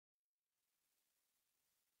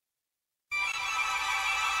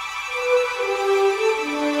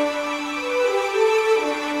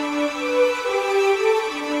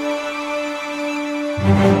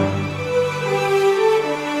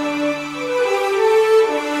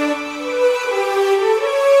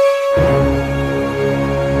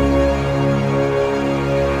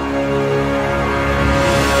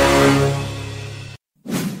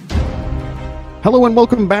Hello and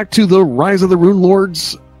welcome back to the Rise of the Rune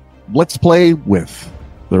Lords Let's Play with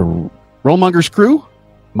the Rollmongers crew.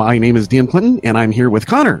 My name is DM Clinton, and I'm here with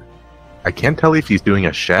Connor. I can't tell if he's doing a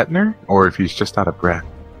Shatner or if he's just out of breath.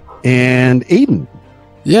 And Aiden.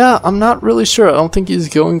 Yeah, I'm not really sure. I don't think he's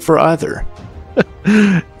going for either.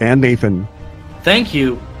 And Nathan. Thank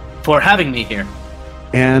you for having me here.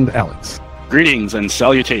 And Alex. Greetings and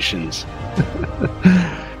salutations.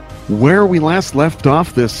 Where we last left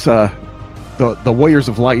off, the Warriors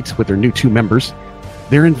of Light, with their new 2 members,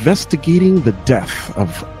 they're investigating the death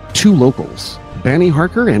of 2 locals, Banny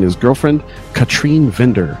Harker and his girlfriend, Katrine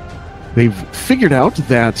Vender. They've figured out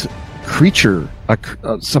that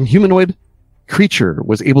some humanoid creature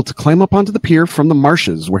was able to climb up onto the pier from the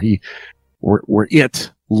marshes where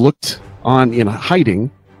it looked on in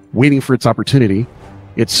hiding, waiting for its opportunity.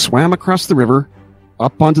 It swam across the river,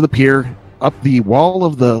 up onto the pier, up the wall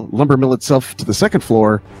of the lumber mill itself to the 2nd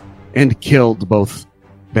floor, and killed both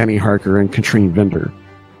Banny Harker and Katrine Vender.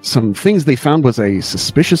 Some things they found was a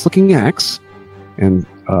suspicious-looking axe, and,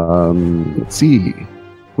 let's see,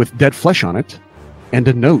 with dead flesh on it, and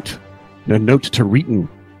a note to Reeton,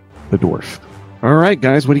 the dwarf. All right,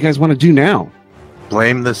 guys, what do you guys want to do now?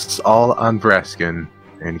 Blame this all on Braskin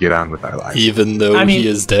and get on with our lives. Even though he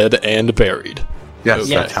is dead and buried. Yes,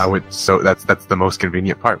 Okay. that's how it's. So that's the most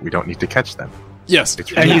convenient part. We don't need to catch them. Yes,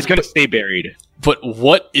 And he's going to stay buried. but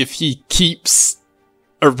what if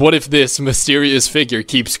what if this mysterious figure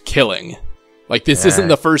keeps killing? Like, this isn't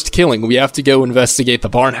the first killing. We have to go investigate the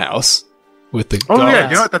barn house with the Oh guards. yeah,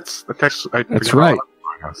 you know what? That's actually That's right.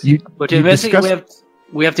 But to investigate,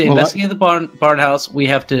 we have to investigate the barn house. We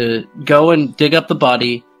have to go and dig up the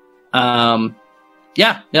body.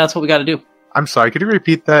 Yeah, that's what we got to do. I'm sorry. Could you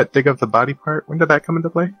repeat that? Dig up the body part. When did that come into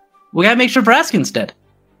play? We got to make sure Braskin's dead.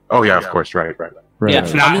 Oh yeah, of course. Right. Right. Yeah.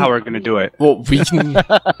 That's not how we're going to do it. Well,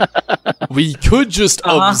 we could just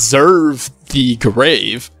observe the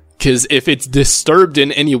grave, because if it's disturbed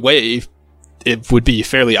in any way, it would be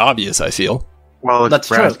fairly obvious, I feel. Well, it's That's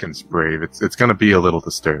true. Braskin's brave. It's going to be a little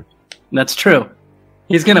disturbed. That's true.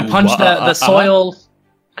 He's gonna punch the soil.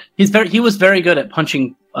 He was very good at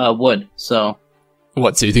punching wood. So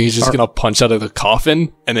What, so you think he's just gonna punch out of the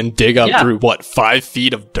coffin and then dig up through, 5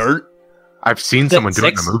 feet of dirt? I've seen someone do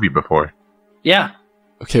it in a movie before. yeah,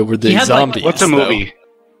 Okay, we're He the had, zombies. What's a though. movie?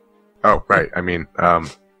 Oh right. I mean, Oh,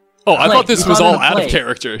 I Play. thought this You was saw it in all a out of play.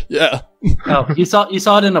 character. Yeah. oh, you saw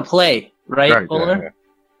it in a play, right, right. Bowler?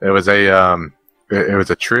 Yeah. It was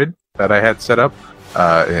a trid that I had set up,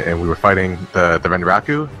 and we were fighting the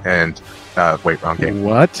Renraku. And wait, wrong game.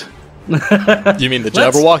 What? You mean the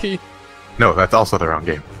Let's- Jabberwocky? No, that's also the wrong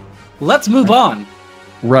game. Let's move on.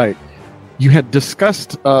 Right. You had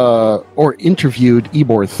discussed or interviewed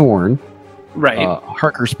Ebor Thorn, Right.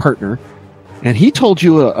 Harker's partner, and he told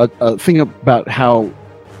you a thing about how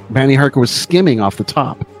Banny Harker was skimming off the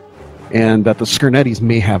top, and that the Skirnettis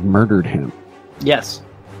may have murdered him. yes.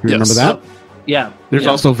 You Yes. remember that? Yeah. There's yeah.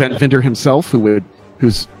 also Van Vinder himself,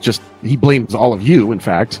 he blames all of you, in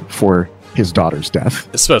fact, for his daughter's death.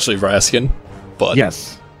 Especially Raskin. But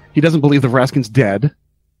Yes. He doesn't believe the Vraskin's dead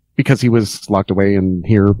because he was locked away in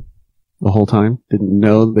here the whole time. Didn't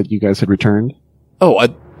know that you guys had returned. Oh,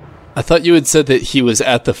 I thought you had said that he was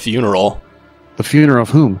at the funeral The funeral of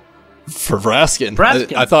whom? for Vraskin.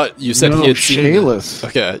 Vraskin. I thought you said No, he had seen... Shayless.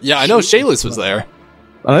 Okay, yeah, I know Shayless was there.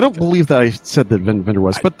 I don't believe that I said that Van Vinder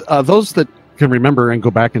was, but those that can remember and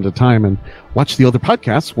go back into time and watch the other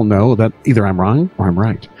podcasts will know that either I'm wrong or I'm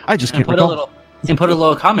right. I just And can't recall. put a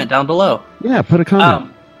little comment down below. Yeah, put a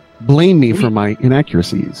comment. Blame me for my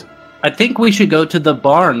inaccuracies. I think we should go to the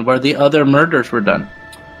barn where the other murders were done.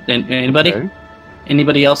 Anybody? Okay.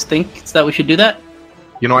 Anybody else think that we should do that?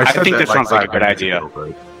 You know, I I think that that sounds like a good 5 minutes idea. ago,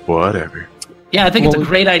 but whatever. Yeah, I think it's Well, a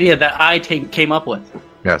great idea that I came up with.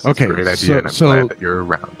 Yes, it's Okay, a great idea, so- and I'm so- glad that you're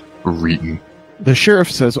around. Reeton. The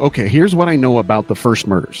sheriff says, "Okay, here's what I know about the first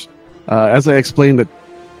murders." He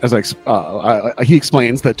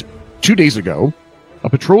explains that 2 days ago, a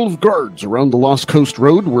patrol of guards around the Lost Coast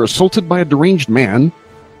Road were assaulted by a deranged man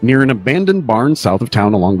near an abandoned barn south of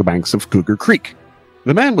town along the banks of Cougar Creek.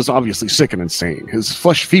 The man was obviously sick and insane, his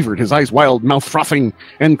flesh fevered, his eyes wild, mouth frothing,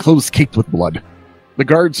 and clothes caked with blood. The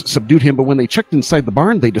guards subdued him, but when they checked inside the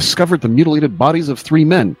barn, they discovered the mutilated bodies of 3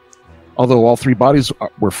 men. Although all 3 bodies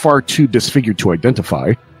were far too disfigured to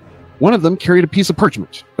identify, one of them carried a piece of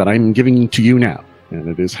parchment that I'm giving to you now, and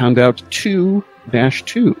it is Handout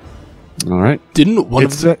 2-2. All right. Didn't one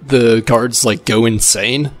It's, of the guards, go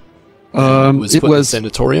insane? Was It put in the was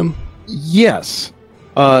sanatorium? yes.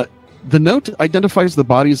 The note identifies the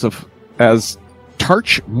bodies as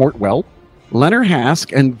Tarch Mortwell, Leonard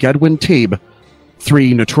Hask, and Gedwin Tabe.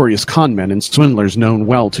 3 notorious con men and swindlers known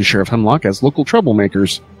well to Sheriff Hemlock as local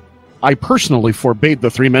troublemakers. I personally forbade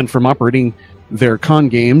the 3 men from operating their con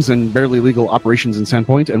games and barely legal operations in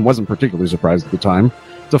Sandpoint, and wasn't particularly surprised at the time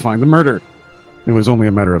to find the murder. It was only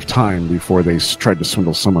a matter of time before they tried to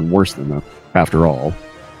swindle someone worse than them, after all.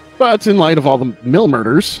 But in light of all the mill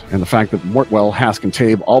murders, and the fact that Mortwell, Hask, and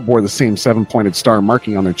Tabe all bore the same 7-pointed star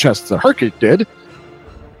marking on their chests that Harkett did,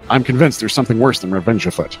 I'm convinced there's something worse than revenge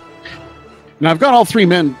afoot. Now, I've got all 3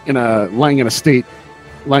 men lying in state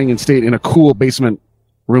in a cool basement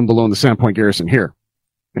room below in the Sandpoint Garrison here.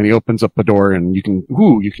 And he opens up a door, and you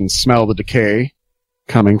can smell the decay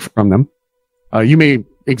coming from them. You may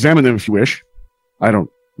examine them if you wish. I don't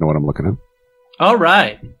know what I'm looking at. All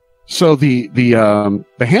right. So the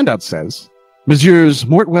handout says, Messieurs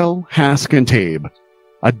Mortwell, Hask, and Tabe,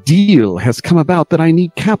 a deal has come about that I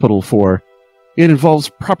need capital for. It involves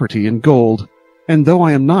property and gold, and though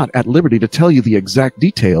I am not at liberty to tell you the exact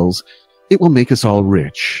details, it will make us all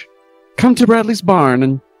rich. Come to Bradley's Barn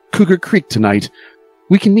and Cougar Creek tonight.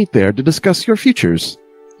 We can meet there to discuss your futures,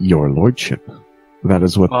 your lordship. That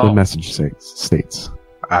is what the message states.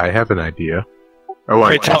 I have an idea.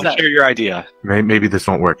 Share your idea. Maybe this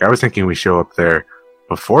won't work. I was thinking we show up there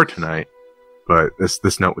before tonight, but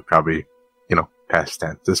this note would probably, past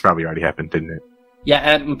tense. This probably already happened, didn't it? Yeah,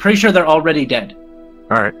 and I'm pretty sure they're already dead.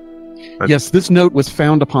 All right. Yes, this note was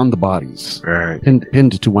found upon the bodies. All right.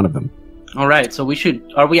 Pinned to one of them. All right, so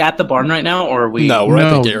are we at the barn right now, or are we? No, we're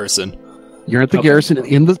at the garrison. You're at the garrison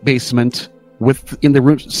in the basement in the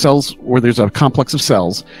room cells where there's a complex of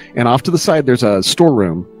cells, and off to the side there's a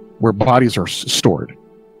storeroom where bodies are stored.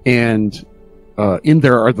 And in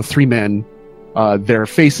there are the 3 men. Their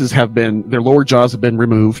lower jaws have been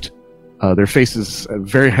removed. Their faces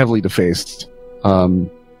very heavily defaced.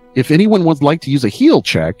 If anyone would like to use a heal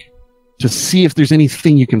check to see if there's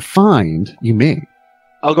anything you can find, you may.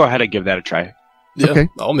 I'll go ahead and give that a try. Yeah, okay.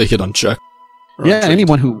 I'll make it on check.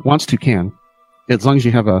 Anyone who wants to can. As long as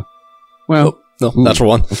you have a... Well... No, natural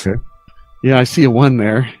 1. Okay. Yeah, I see a 1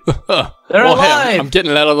 there. They're alive! Hey, I'm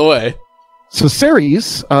getting it out of the way. So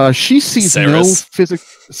Ceres, she sees Ceres. no physical...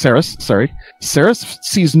 Ceres, sorry. Ceres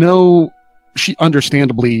sees no... She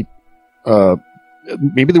understandably...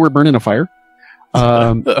 maybe they were burned in a fire.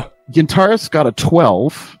 Gintaris got a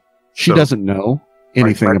 12. She doesn't know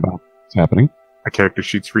anything about what's happening. My character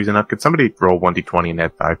sheet's freezing up. Could somebody roll 1d20 and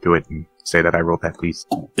add 5 to it and say that I rolled that, please?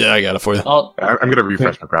 Yeah, I got it for you. I'm going to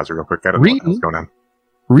refresh my browser real quick. I don't know what's going on.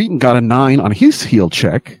 Reeton got a 9 on his heal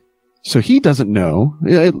check, so he doesn't know.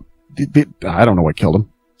 I don't know what killed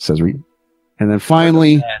him, says Reeton. And then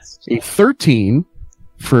finally, a 13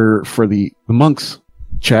 for the monk's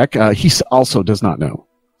check. He also does not know.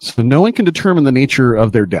 So no one can determine the nature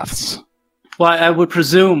of their deaths. Well, I would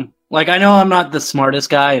presume... I know I'm not the smartest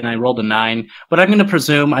guy, and I rolled a 9, but I'm going to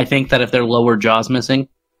presume, I think that if their lower jaw's missing,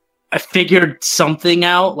 I figured something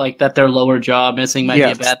out, like that their lower jaw missing might be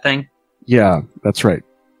a bad thing. Yeah, that's right.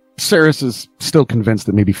 Ceres is still convinced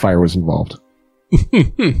that maybe fire was involved.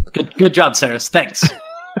 Good job, Ceres. Thanks.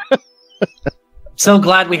 So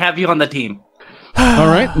glad we have you on the team. All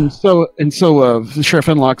right, and so Sheriff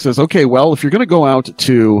Hemlock says, okay, well, if you're going to go out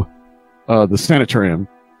to the sanatorium,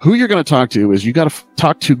 who you're going to talk to is you got to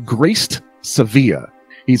talk to Graced Sevilla.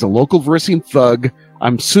 He's a local Verisian thug.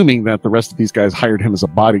 I'm assuming that the rest of these guys hired him as a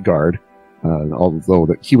bodyguard, although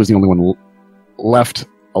that he was the only one left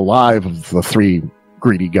alive of the 3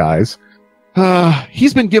 greedy guys.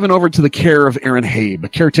 He's been given over to the care of Aaron Habe, a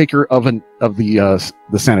caretaker of the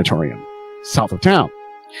sanatorium south of town.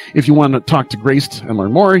 If you want to talk to Graced and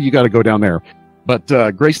learn more, you got to go down there. But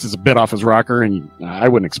Graced is a bit off his rocker, and I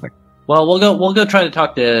wouldn't expect. Well, we'll go try to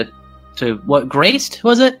talk to what, Graced,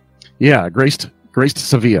 was it? Yeah, Graced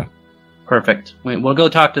Sevilla. Perfect. We'll go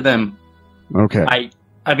talk to them. Okay.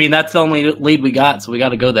 I mean, that's the only lead we got, so we got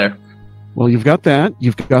to go there. Well, you've got that.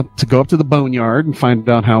 You've got to go up to the boneyard and find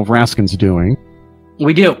out how Raskin's doing.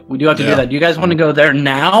 We do have to do that. Do you guys want to go there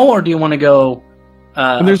now, or do you want to go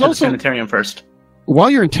to the sanitarium first? While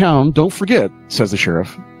you're in town, don't forget, says the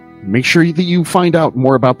sheriff, make sure that you find out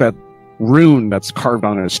more about that rune that's carved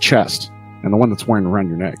on his chest and the one that's wearing around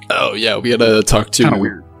your neck. Oh, yeah, we gotta talk to... Kind of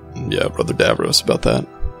weird. Yeah, Brother Davros about that.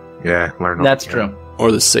 Yeah, learn. That's true.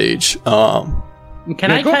 Or the sage.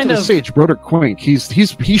 Can I go kind to of... the sage, Broderick Quink.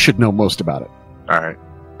 He should know most about it. All right.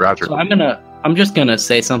 Roger. So I'm just gonna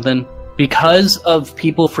say something. Because of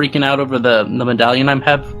people freaking out over the medallion I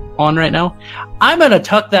have on right now, I'm gonna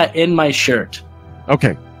tuck that in my shirt.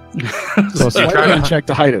 Okay. So sleight check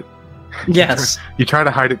to hide it. Yes. You try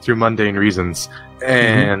to hide it through mundane reasons.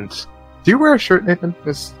 And do you wear a shirt, Nathan?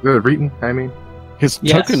 Reeton, I mean. His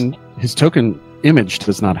token image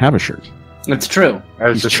does not have a shirt. It's true.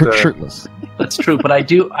 He's shirtless. That's true, but I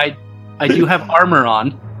do have armor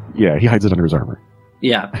on. Yeah, he hides it under his armor.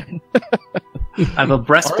 Yeah. I have a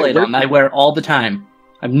breastplate on. I wear all the time.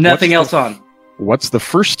 I have nothing else on. What's the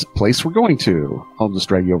first place we're going to? I'll just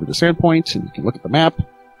drag you over to Sandpoint, and you can look at the map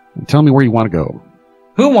and tell me where you want to go.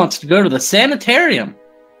 Who wants to go to the sanitarium?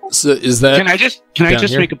 So is that? Can I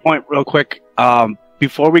just make a point real quick?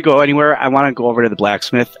 Before we go anywhere, I want to go over to the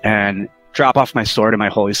blacksmith and drop off my sword and my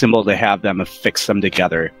holy symbol to have them affix them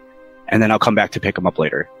together, and then I'll come back to pick them up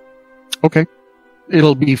later. Okay.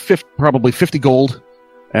 It'll be probably 50 gold,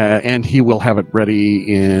 and he will have it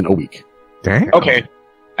ready in a week. Dang. Okay.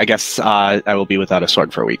 I guess I will be without a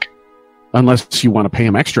sword for a week. Unless you want to pay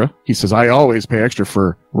him extra. He says, I always pay extra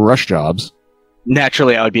for rush jobs.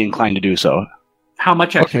 Naturally, I would be inclined to do so. How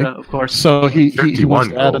much extra, of course? So he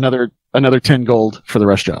wants to add another 10 gold for the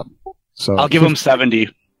rush job. So I'll give him 70.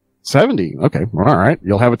 70? Okay. All right.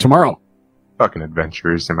 You'll have it tomorrow. Fucking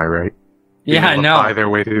adventurers, am I right? Yeah, I know. Buy their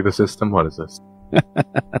way through the system? What is this?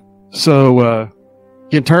 So,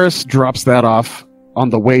 Gintaris drops that off on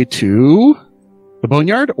the way to the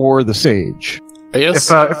Boneyard or the Sage. I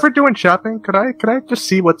guess if we're doing shopping, could I just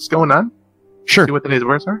see what's going on? Sure. See what the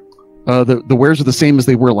wares are? The wares are the same as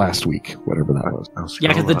they were last week, whatever that was. Yeah,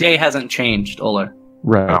 because the day hasn't changed, Oler.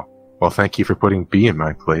 Right. Oh. Well, thank you for putting B in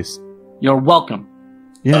my place. You're welcome.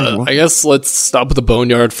 Yeah. I guess let's stop at the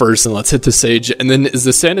Boneyard first and let's hit the Sage. And then is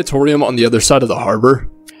the sanatorium on the other side of the harbor?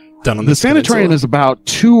 Down on the sanatorium is about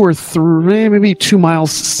 2 or 3, maybe 2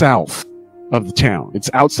 miles south of the town. It's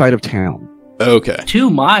outside of town. Okay.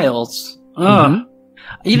 2 miles? Mm-hmm.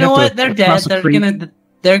 You know what? They're dead.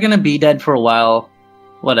 They're gonna be dead for a while.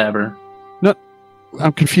 Whatever. No,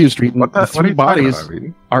 I'm confused, Reeton. The 3 bodies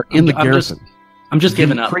are in the garrison. I'm just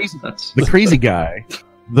giving up. The crazy guy,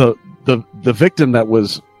 the victim that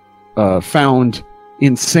was found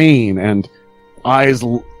insane and eyes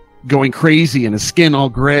going crazy and his skin all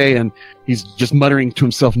gray and he's just muttering to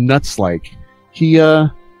himself nuts like. He's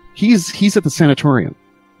at the sanatorium,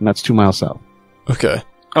 and that's 2 miles south.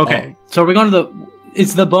 Okay. So we're going to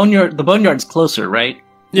it's the Boneyard. The Boneyard's closer, right?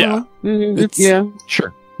 Yeah. Yeah,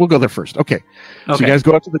 sure. We'll go there first. Okay. So you guys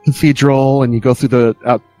go up to the cathedral and you go through the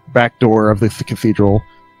out back door of the cathedral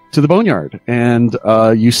to the Boneyard, and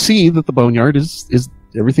you see that the Boneyard is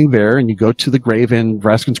everything there, and you go to the grave, and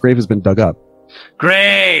Vraskin's grave has been dug up.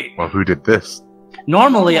 Great. Well, who did this?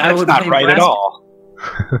 Normally, I would not right at all.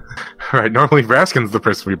 Right. Normally, Vraskin's the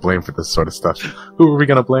person we blame for this sort of stuff. Who are we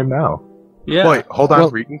going to blame now? Yeah. Wait, hold on,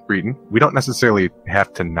 Reeton. We don't necessarily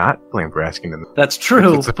have to not blame Vraskin in this. That's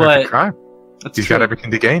true. It's a perfect crime. He's got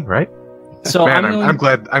everything to gain, right? So man, I'm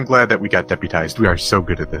glad that we got deputized. We are so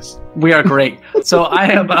good at this. We are great. So I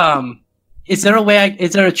have. Is there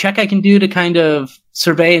a check I can do to kind of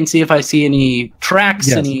survey and see if I see any tracks?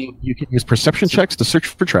 Yes. You can use perception checks to search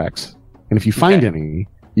for tracks, and if you find any,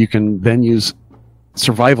 you can then use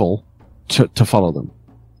survival to follow them,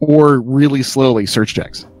 or really slowly search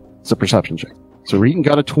checks. It's a perception check. So Reeton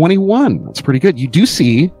got a 21. That's pretty good. You do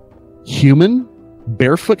see human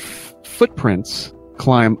barefoot footprints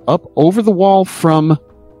climb up over the wall from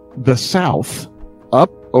the south,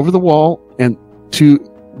 up over the wall, and to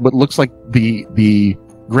what looks like the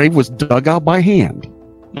grave was dug out by hand.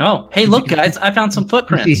 Oh, hey, look, guys! I found some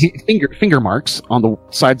footprints. Finger marks on the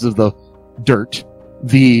sides of the dirt.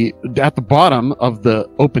 At the bottom of the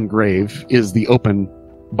open grave is the open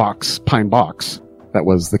box, pine box. That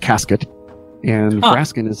was the casket, and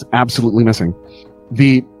Vraskin is absolutely missing.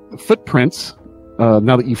 The footprints,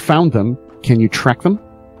 now that you've found them, can you track them?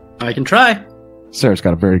 I can try. Sarah's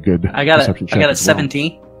got a very good perception check. I got a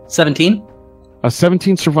 17. 17? A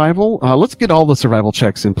 17 survival? Let's get all the survival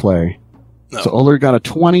checks in play. No. So Oler got a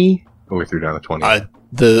 20. Oh, we threw down a 20.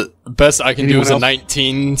 The best I can do is a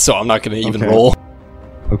 19, so I'm not going to even roll.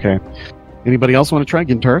 Okay. Anybody else want to try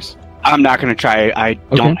Gintaris? I'm not going to try. I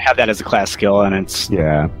don't have that as a class skill, and it's...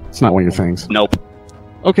 Yeah, it's not one of your things. Nope.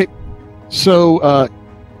 Okay. So,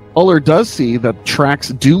 Oler does see that tracks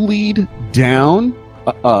do lead down,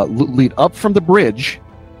 lead up from the bridge,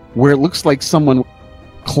 where it looks like someone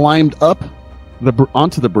climbed up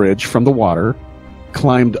onto the bridge from the water,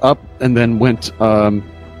 climbed up, and then went, I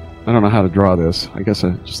don't know how to draw this. I guess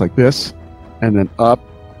just like this, and then up.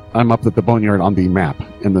 I'm up at the Boneyard on the map,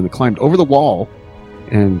 and then they climbed over the wall,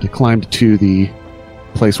 and climbed to the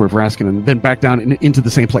place where Vraskin, and then back down into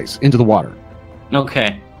the same place, into the water.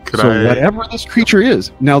 Okay. Whatever this creature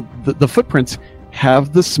is, now the footprints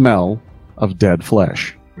have the smell of dead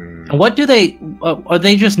flesh. What do they? Are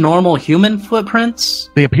they just normal human footprints?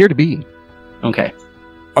 They appear to be. Okay.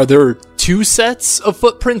 Are there 2 sets of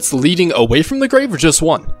footprints leading away from the grave, or just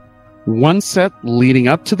one? One set leading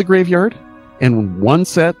up to the graveyard, and one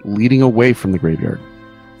set leading away from the graveyard.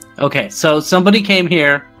 Okay, so somebody came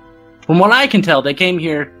here. From what I can tell, they came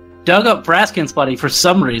here, dug up Braskin's body for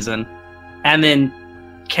some reason, and then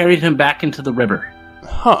carried him back into the river.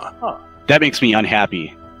 Huh. That makes me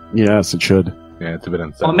unhappy. Yes, it should. Yeah, it's a bit Well,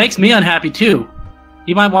 unsettling. it makes me unhappy too.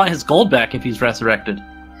 He might want his gold back if he's resurrected.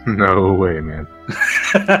 No way, man.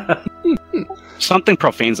 Something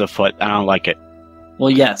profane's afoot. I don't like it. Well,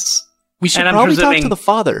 yes. We should And I'm probably talk presuming- to the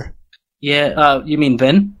father. Yeah, you mean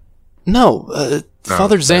Vin? No,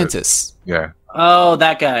 Father No, Xantus. Yeah. Oh,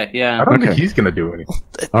 that guy, I yeah. don't think Okay. he's gonna do anything.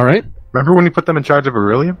 All right. Remember when you put them in charge of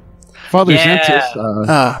Aurelium? Father Yeah.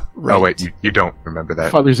 Xantus. Right. Oh wait, you don't remember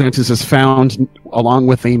that. Father Xantus is found along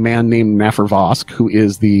with a man named Nafervosk, who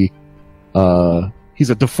is he's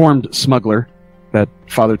a deformed smuggler that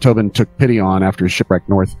Father Tobin took pity on after his shipwreck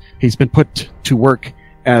north. He's been put to work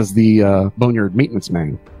as the boneyard maintenance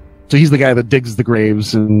man. So he's the guy that digs the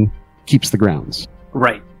graves and keeps the grounds.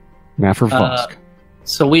 Right. Nafervosk.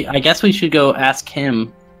 So I guess we should go ask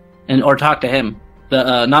him, or talk to him.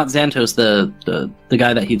 The not Xantos, the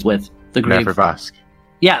guy that he's with, the grave. Nafervosk.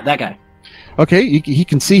 Yeah, that guy. Okay, he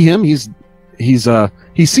can see him. He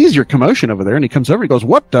sees your commotion over there, and he comes over. He goes,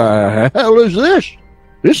 "What the hell is this?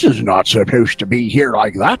 This is not supposed to be here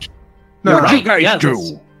like that. No, What no. did you guys Yeah, do?"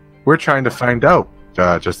 that's- We're trying to find out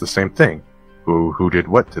just the same thing. Who did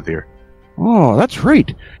what to there? Oh, that's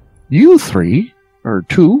right. You three, or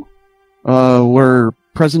two, were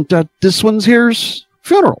present at this one's here's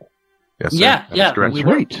funeral. Yes, sir. Yeah, That is yeah, correct. we That's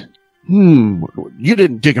were. right. You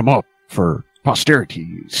didn't dig him up for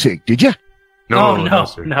posterity's sake, did you? no,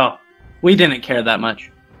 sir. no. We didn't care that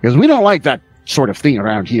much. Because we don't like that sort of thing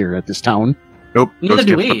around here at this town. Nope. Neither Goes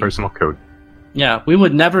do against the we. personal code. Yeah, we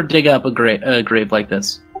would never dig up a grave like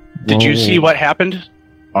this. Did you Whoa. see what happened?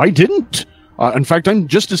 I didn't. In fact, I'm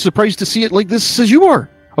just as surprised to see it like this as you are.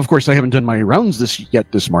 Of course, I haven't done my rounds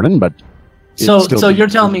this morning, but So, it's still- you're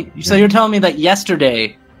telling me that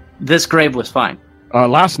yesterday this grave was fine.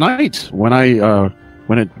 last night when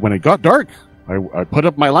it got dark, I put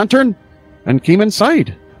up my lantern and came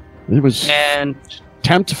inside. It was And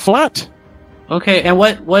tamped flat. okay, and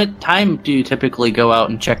what time do you typically go out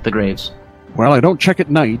and check the graves? Well, I don't check at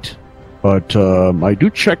night, but I do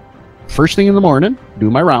check first thing in the morning, do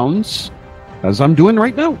my rounds, as I'm doing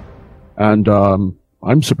right now. And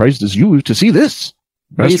I'm surprised as you to see this.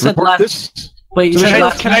 Well, you Best said report last- this. But you said Can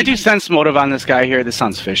last I night- do sense motive on this guy here? This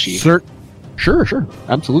sounds fishy. Sure,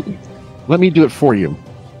 absolutely. Let me do it for you,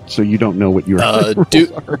 so you don't know what your do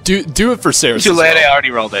rolls are. do it for Sarah. Too late. I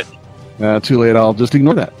already rolled it. Too late. I'll just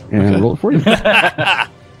ignore that and roll it for you.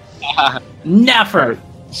 Never.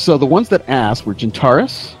 So the ones that asked were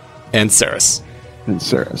Gentaris And Saris. and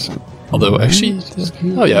Saris. Although, actually...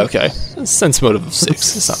 Oh, yeah, okay. Sense motive of 6.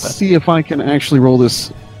 It's not bad. See if I can actually roll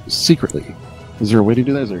this secretly. Is there a way to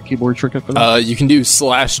do that? Is there a keyboard shortcut for that? You can do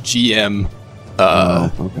 /GM,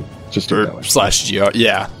 Okay. Just do it or that way. /GR,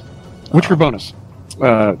 yeah. What's your bonus?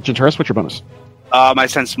 Gentaris, what's your bonus? My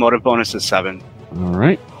sense motive bonus is 7. All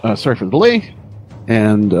right. Sorry for the delay.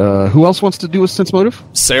 And who else wants to do a sense motive?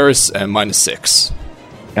 Saris and -6.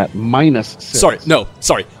 At -6.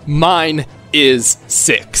 Sorry. Mine is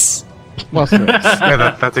 6. Well, Saris.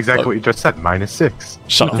 Yeah, that's exactly what you just said. -6.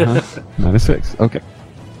 Shut up. -6. Okay.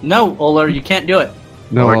 No, Oler, you can't do it.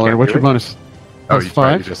 No, Oh, I Oler, can't what's do your it? bonus? Oh, Plus you,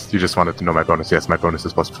 5? you just wanted to know my bonus. Yes, my bonus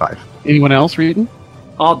is +5. Anyone else reading?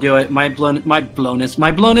 I'll do it. My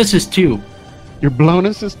blonus is 2. Your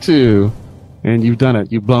bonus is 2. And you've done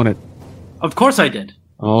it. You've blown it. Of course I did.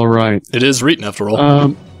 All right. It is Reeton after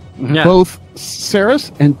all. Yeah. Both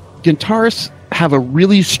Saris and Gentaris have a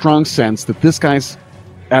really strong sense that this guy's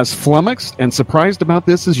as flummoxed and surprised about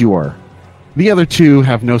this as you are. The other two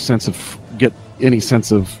have no sense of any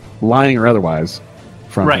sense of lying or otherwise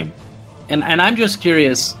from Right. him. And I'm just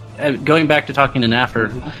curious, going back to talking to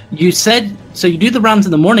Naffer, you said, so you do the rounds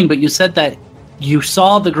in the morning, but you said that you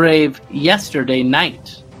saw the grave yesterday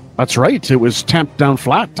night. That's right. It was tamped down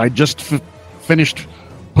flat. I just finished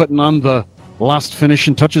putting on the last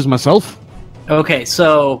finishing touches myself. Okay,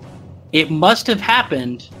 so it must have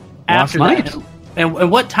happened Last after night. that. And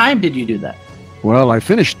what time did you do that? Well, I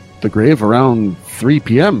finished the grave around 3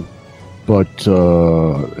 p.m. But,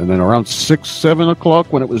 and then around 6, 7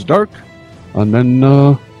 o'clock when it was dark. And then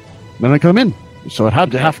I come in. So it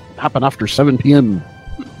had to happen after 7 p.m.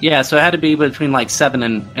 Yeah, so it had to be between like 7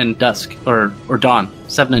 and dusk, or dawn.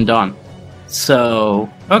 7 and dawn. So,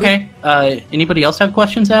 okay. Anybody else have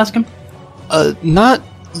questions to ask him? Not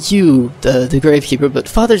you, the gravekeeper, but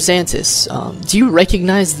Father Xantus. Do you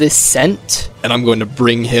recognize this scent? And I'm going to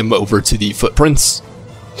bring him over to the footprints.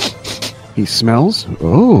 He smells?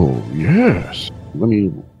 Oh, yes. Let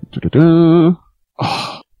me Da-da-da.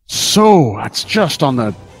 Oh, so that's just on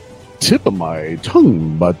the tip of my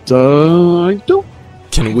tongue, but I don't.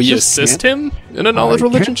 Can we just assist him in a knowledge I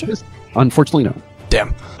religion can't- check? Unfortunately, no.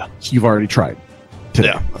 Damn. You've already tried. Today.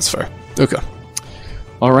 Yeah, that's fair. Okay.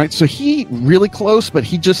 All right, so he really close, but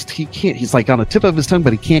he can't. He's like on the tip of his tongue,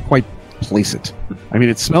 but he can't quite place it. I mean,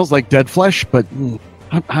 it smells like dead flesh, but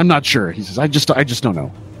I'm not sure. He says, I just don't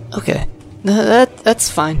know. Okay. That's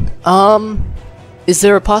fine. Is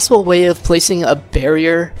there a possible way of placing a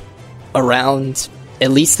barrier around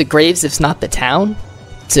at least the graves, if not the town,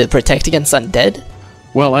 to protect against undead?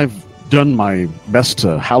 Well, I've done my best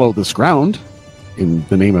to hallow this ground in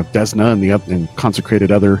the name of Desna and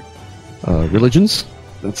consecrated other religions.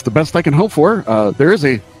 That's the best I can hope for.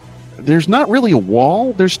 There's not really a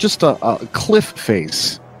wall. There's just a cliff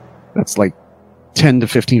face that's like 10 to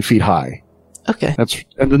 15 feet high. Okay.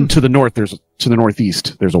 And then to the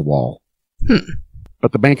northeast, there's a wall.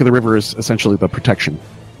 But the bank of the river is essentially the protection.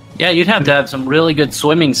 Yeah, you'd have to have some really good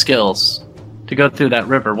swimming skills to go through that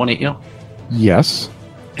river, wouldn't you? Yes.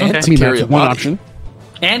 And Okay. to carry that's a one body. option.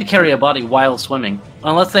 And carry a body while swimming,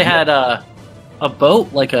 unless they had a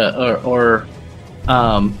boat, like or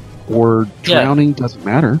Or Yeah. drowning doesn't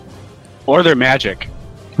matter. Or they're magic.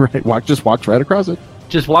 Right? Just walked right across it.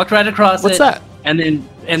 just walked right across What's it. that? And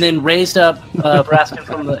then raised up Braskin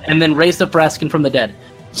from the dead.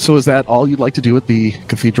 So is that all you'd like to do at the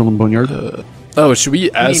cathedral in Boneyard? Oh, should we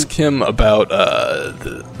ask him about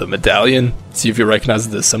the medallion? See if he recognizes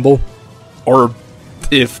the symbol, or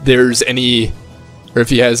if there's any, or if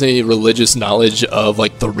he has any religious knowledge of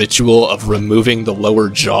like the ritual of removing the lower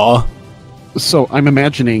jaw. So I'm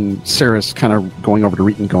imagining Saris kind of going over to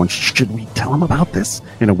Reeton going, should we tell him about this?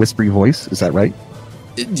 In a whispery voice. Is that right?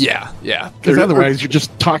 Yeah. Because otherwise you're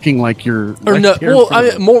just talking like you're... Or right no, there in well, front I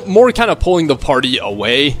of mean, more kind of pulling the party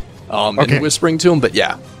away, Okay. and whispering to him. But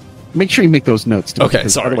yeah, him. Make sure you make those notes. Too, Okay,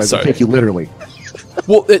 because sorry, Otherwise sorry. I'll take you literally.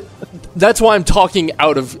 well, that's why I'm talking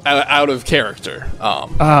out of character.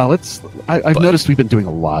 I've noticed we've been doing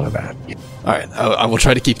a lot of that. All right, I will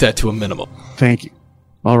try to keep that to a minimum. Thank you.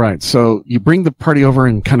 All right, so you bring the party over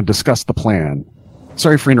and kind of discuss the plan.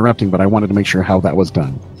 Sorry for interrupting, but I wanted to make sure how that was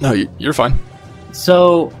done. No, you're fine.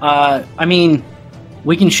 So, I mean,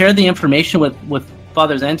 we can share the information with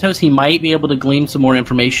Father Xantos. He might be able to glean some more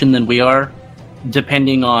information than we are,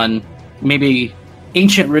 depending on maybe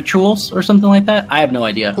ancient rituals or something like that. I have no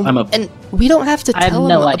idea. And we don't have to I have tell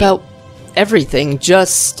no him idea. about everything.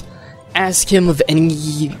 Just ask him of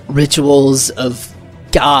any rituals of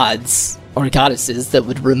gods or goddesses that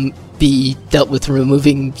would be dealt with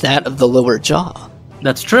removing that of the lower jaw.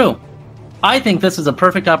 That's true. I think this is a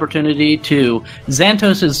perfect opportunity to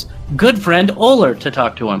Xantos' good friend Oler to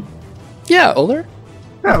talk to him. Yeah, Oler?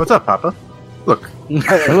 Yeah, what's up, Papa? Look,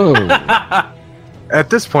 Hello. at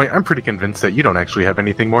this point, I'm pretty convinced that you don't actually have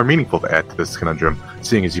anything more meaningful to add to this conundrum.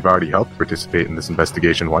 Seeing as you've already helped participate in this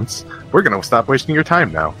investigation once, we're going to stop wasting your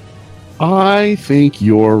time now. I think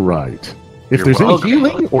you're right. If You're there's any welcome.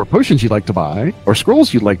 healing or potions you'd like to buy, or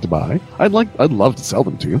scrolls you'd like to buy, I'd love to sell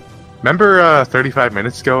them to you. Remember 35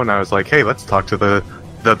 minutes ago, and I was like, "Hey, let's talk to the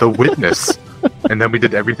witness," and then we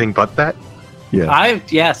did everything but that. Yeah.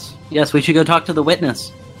 Yes, we should go talk to the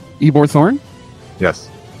witness. Ebor Thorn, Yes.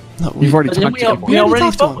 No, you've already But then talked to we him. already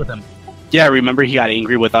talked to spoke him. with him. Yeah, remember he got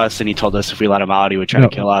angry with us and he told us if we let him out, he would try No.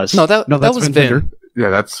 to kill us. No, that No, that's was Vindinder. Vin. Yeah,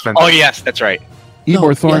 that's Oh, yes, that's right. Ebor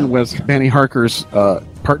No, Thorn yeah. was Banny Harker's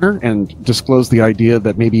partner and disclosed the idea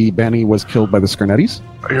that maybe Banny was killed by the Skirnettis.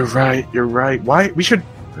 You're right. Why we should?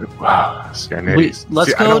 Wow, Skirnettis.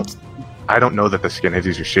 Let's See, go. I don't know that the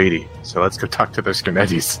Skirnettis are shady, so let's go talk to the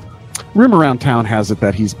Skirnettis. Room around town has it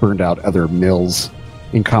that he's burned out other mills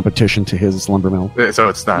in competition to his lumber mill. So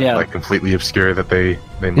it's not Yeah. like completely obscure that they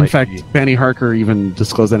might In fact, be. Banny Harker even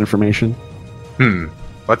disclosed that information.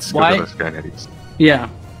 Let's go Why? to the Skirnettis. Yeah.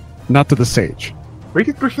 Not to the Sage. We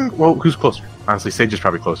can. Well, who's closer? Honestly, Sage is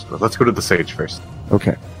probably closer. But let's go to the Sage first.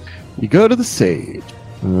 Okay. You go to the Sage.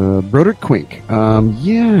 Broderick Quink.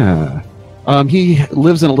 Yeah. He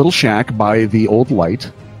lives in a little shack by the old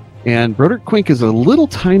light. And Broderick Quink is a little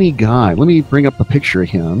tiny guy. Let me bring up a picture of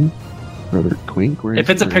him. Broderick Quink. Where If is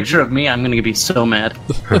it's a he? picture of me, I'm going to be so mad.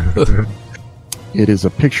 It is a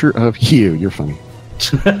picture of you. You're funny.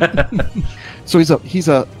 So he's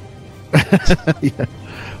a yeah.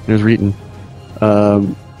 There's Reeton.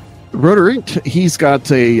 Roderick, he's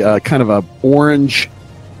got a kind of a orange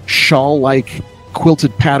shawl-like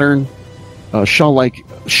quilted pattern, shawl-like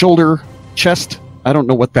shoulder, chest. I don't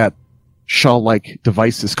know what that shawl-like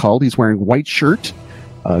device is called. He's wearing white shirt.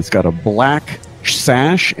 He's got a black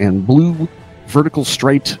sash and blue vertical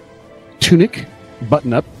striped tunic,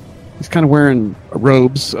 button-up. He's kind of wearing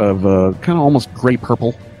robes of kind of almost gray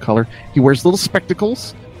purple color. He wears little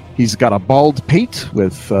spectacles. He's got a bald pate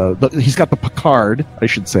with he's got the Picard, I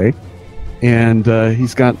should say, and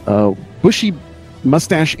he's got a bushy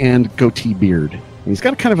mustache and goatee beard. And he's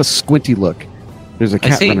got kind of a squinty look. There's a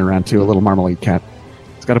cat running around too, a little marmalade cat.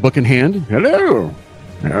 He's got a book in hand. Hello,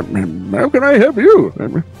 how can I help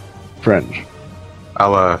you, friends?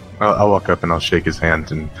 I'll walk up and I'll shake his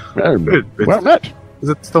hand and. Well met. Is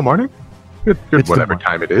it still morning? Good It's whatever still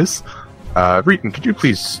time it is. Reeton, could you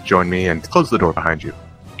please join me and close the door behind you?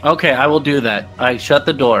 Okay, I will do that. I shut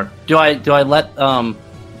the door. Do I let do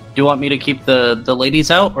you want me to keep the ladies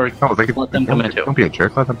out or No, they can let them come in too? Don't be a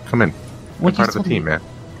jerk. Let them come in. They're part of the team, man.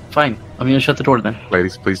 Fine. I'm gonna shut the door then.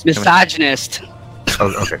 Ladies, please. Come in. Misogynist.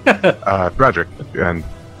 Oh, okay. Roderick, and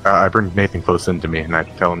I bring Nathan close into me, and I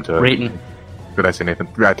tell him to. Rayton. Did I say Nathan?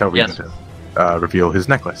 I tell Yes. Reeton to reveal his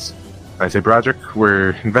necklace. I say, Broderick,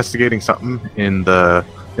 we're investigating something in the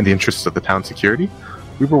interests of the town security.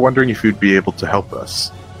 We were wondering if you'd be able to help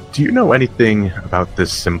us. Do you know anything about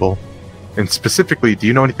this symbol? And specifically, do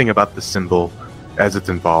you know anything about the symbol as it's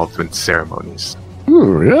involved in ceremonies?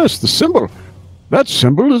 Oh, yes, the symbol. That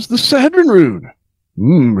symbol is the Sahedrin rune.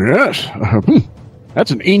 Yes.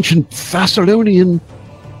 That's an ancient Thessalonian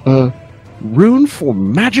rune for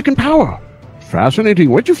magic and power. Fascinating.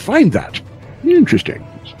 Where'd you find that? Interesting.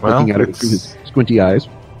 Well, Looking at it through his squinty eyes.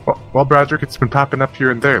 Well, Broderick, it's been popping up here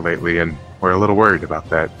and there lately, and we're a little worried about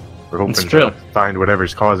that. We're hoping It's true. to find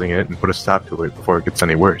whatever's causing it and put a stop to it before it gets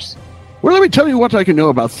any worse. Well, let me tell you what I can know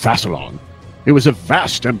about Thassalon. It was a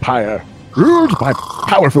vast empire, ruled by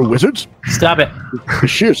powerful wizards. Stop it. The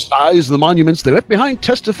sheer size of the monuments they left behind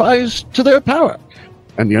testifies to their power.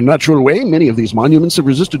 And the unnatural way many of these monuments have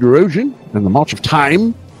resisted erosion and the march of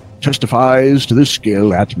time testifies to their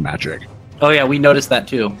skill at magic. Oh yeah, we noticed that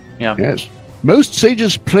too. Yeah. Yes. Most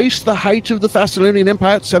sages placed the height of the Thessalonian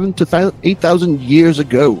Empire at 7,000 to 8,000 years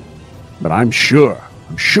ago. But I'm sure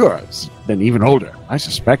it's been even older. I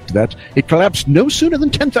suspect that it collapsed no sooner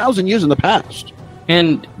than 10,000 years in the past.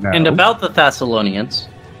 And about the Thessalonians,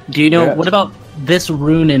 do you know Yes. what about this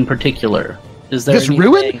rune in particular? Is there This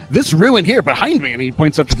ruin? This ruin here behind me, and he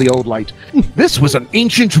points up to the old light. This was an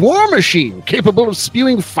ancient war machine capable of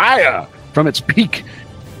spewing fire from its peak.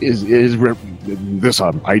 This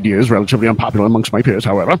idea is relatively unpopular amongst my peers,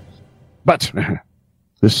 however. But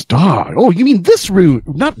the star. Oh, you mean this rune?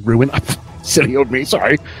 Not ruin. Silly old me.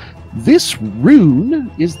 Sorry. This rune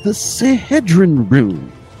is the Sahedrin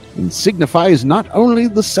rune, and signifies not only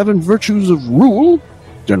the 7 virtues of rule,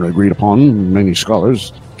 generally agreed upon many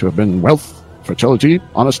scholars to have been wealth, fertility,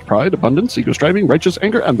 honest pride, abundance, ego striving, righteous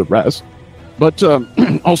anger, and the rest, but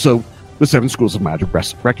also the 7 schools of magic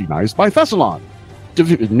recognized by Thessalon.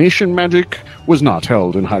 Divination magic was not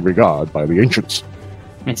held in high regard by the ancients.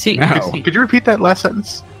 I see. Now- Could you repeat that last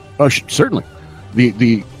sentence? Certainly,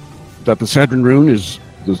 that the Sahedrin rune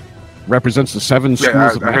represents the 7 schools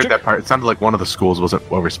Yeah, of I heard magic. that part. It sounded like one of the schools wasn't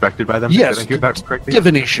well respected by them. Yes, Did I hear that correctly?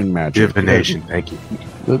 Divination magic. Divination, thank you.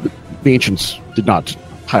 The ancients did not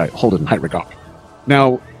hold it in high regard.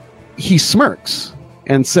 Now, he smirks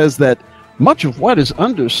and says that much of what is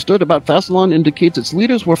understood about Thassalon indicates its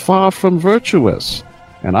leaders were far from virtuous.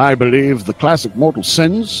 And I believe the classic mortal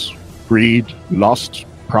sins, greed, lust,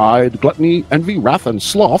 pride, gluttony, envy, wrath, and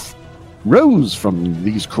sloth, rose from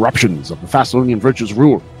these corruptions of the Thessalonian virtues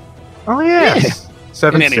rule. Oh, yes.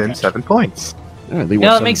 7 In any sins, event. 7 points. They were Yeah,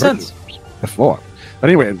 that seven makes virtues sense. before. But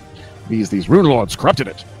anyway, these rune lords corrupted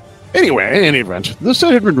it. Anyway, in any event, the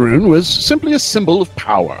Sahedrin rune was simply a symbol of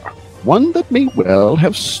power, one that may well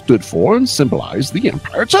have stood for and symbolized the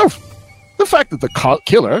empire itself. The fact that the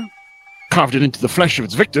killer carved it into the flesh of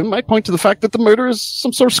its victim might point to the fact that the murderer is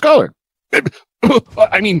some sort of scholar.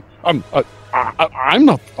 I mean, I'm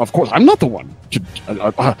not. Of course, I'm not the one.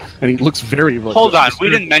 And he looks very. Hold on, we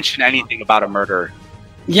didn't mention anything about a murder.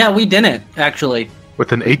 Yeah, we didn't actually.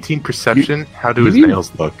 With an 18 perception, how do his you- nails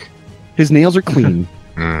look? His nails are clean.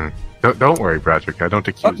 Don't worry, Broderick. I don't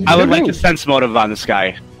accuse you. I would like No. to sense motive on this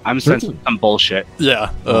guy. I'm sensing Certainly. some bullshit. Yeah,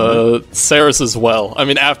 Saris as well. I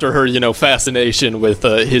mean, after her, fascination with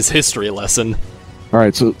his history lesson. All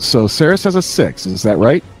right, so Saris has a 6. Is that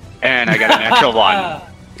right? And I got a natural one.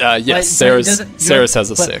 Yes, But Saris doesn't- Saris has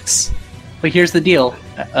a but- 6. But here's the deal,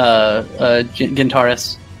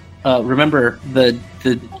 Gintaris. Remember the.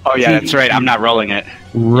 Oh yeah, that's right. I'm not rolling it.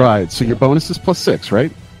 Right. So your bonus is +6,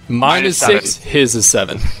 right? Mine is Minus 6, his is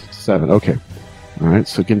 7. 7. Okay. All right.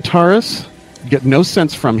 So Gintaris, get no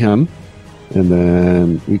sense from him, and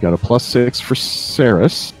then we got a +6 for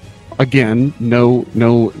Saris. Again,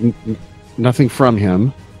 nothing from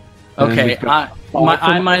him. And Okay, we've got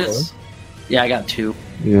I minus. Yeah, I got 2.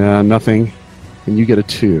 Yeah, nothing. And you get a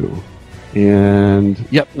 2. And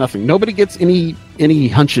yep, nothing. Nobody gets any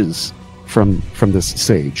hunches from this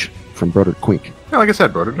sage, from Broderick Quink. Yeah, like I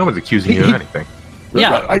said, Broderick, no one's accusing you of anything.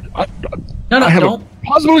 Yeah. I have a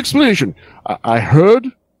plausible explanation. I heard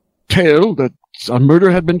tale that a murder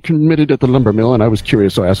had been committed at the lumber mill, and I was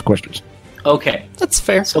curious, so I asked questions. Okay. That's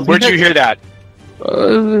fair. So Where'd you hear that?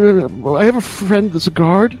 Well, I have a friend that's a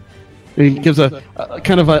guard. And he gives a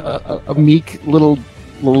kind of a meek little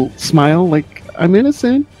smile, like, I'm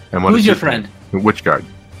innocent. And what Who's is your his friend? name? Which guard?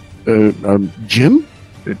 Jim?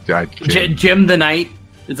 Jim the Knight?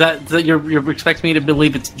 Is that you're expecting me to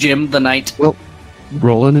believe it's Jim the Knight? Well,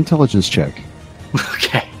 roll an intelligence check.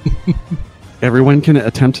 Okay. Everyone can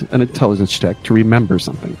attempt an intelligence check to remember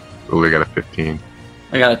something. Oh, we got a 15.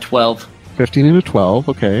 I got a 12. 15 and a 12,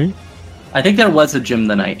 okay. I think there was a Jim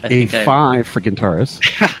the Knight. A 5 for Gintaris.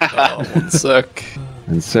 One sec.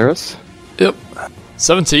 And Saris? Yep.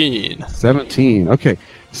 17. 17. Okay.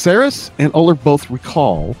 Saris and Oler both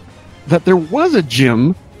recall that there was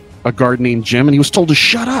a guard named Jim, and he was told to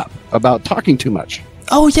shut up about talking too much.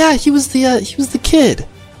 Oh yeah, he was the kid.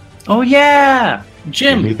 Oh yeah,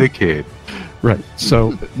 Jim. Jimmy the Kid. Right.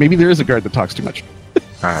 So maybe there is a guard that talks too much.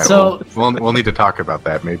 All right, So- we'll need to talk about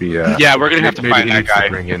that. Maybe. Yeah, we're gonna have to maybe find he that needs to guy.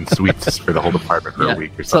 bring in sweets for the whole department for Yeah. a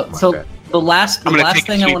week or So something like that. the last I'm gonna take a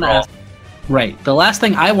thing I sweet want to roll. ask. Right. The last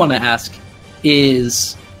thing I want to ask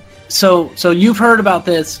is so you've heard about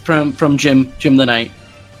this from Jim the Knight,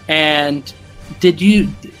 and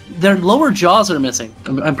their lower jaws are missing.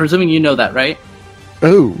 I'm presuming you know that, right?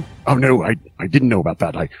 Oh no, I didn't know about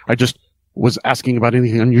that. I just was asking about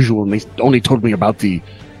anything unusual, and they only told me about the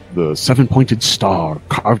 7-pointed star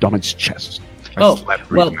carved on its chest. I slapped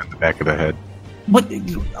Regan well- in the back of the head. What?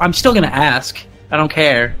 I'm still going to ask. I don't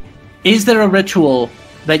care. Is there a ritual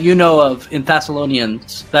that you know of in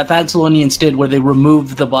Thessalonians that Thessalonians did where they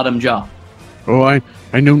removed the bottom jaw? Oh,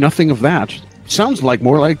 I know nothing of that. Sounds like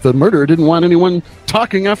more like the murderer didn't want anyone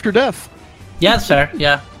talking after death. Yes, sir.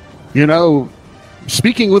 Yeah. You know,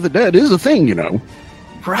 speaking with the dead is a thing, you know.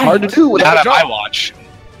 Right. Hard to do without Not a on my jaw. watch.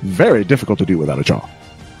 Very difficult to do without a jaw.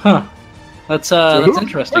 Huh. That's So who the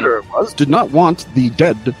interesting. murderer was did not want the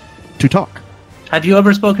dead to talk. Have you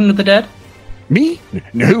ever spoken to the dead? Me?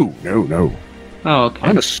 No. Oh, okay.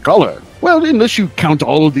 I'm a scholar. Well, unless you count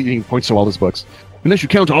all of the... He points to all his books. Unless you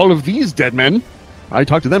count all of these dead men, I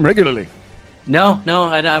talk to them regularly. No,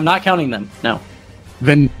 I'm not counting them. No.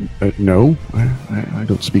 Then, no, I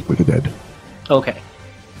don't speak with the dead. Okay.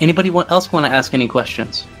 Anybody else want to ask any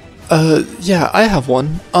questions? Yeah, I have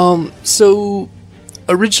one. So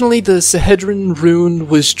originally the Sahedrin rune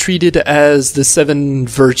was treated as the 7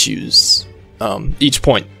 virtues, each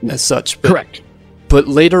point as such. Correct. But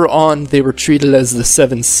later on, they were treated as the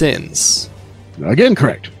 7 sins. Again,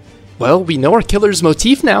 correct. Well, we know our killer's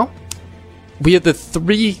motif now. We have the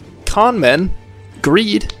 3 con men,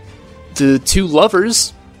 greed, the 2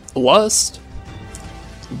 lovers, lust.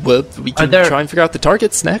 Well, we can try and figure out the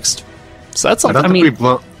targets next. So that's I something.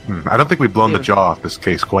 don't think we've blown the jaw off this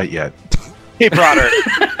case quite yet. Hey, Brodder.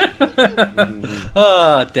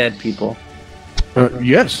 Dead people.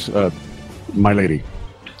 Yes, my lady.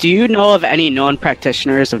 Do you know of any known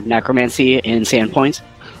practitioners of necromancy in Sandpoint?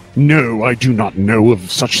 No, I do not know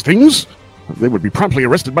of such things. They would be promptly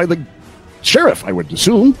arrested by the sheriff, I would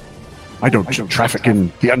assume. I don't traffic in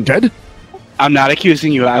the undead. I'm not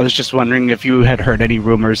accusing you. I was just wondering if you had heard any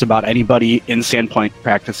rumors about anybody in Sandpoint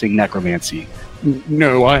practicing necromancy.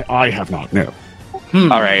 No, I have not, no.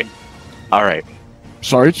 All right.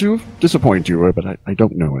 Sorry to disappoint you, but I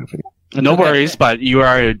don't know anything. No worries, but you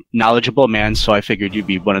are a knowledgeable man, so I figured you'd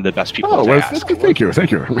be one of the best people Oh, to well, ask. thank you.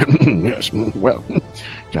 Yes, well,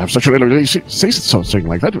 to have such a little lady say something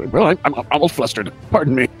like that, well, I'm all flustered.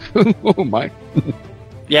 Pardon me. Oh, my.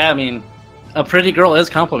 Yeah, I mean, a pretty girl is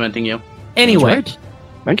complimenting you. Anyway, That's right.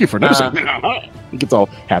 Thank you for noticing. He gets all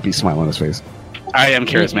happy smile on his face. I am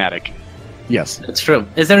charismatic. Yes. it's true.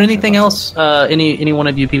 Is there anything else any one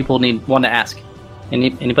of you people want to ask?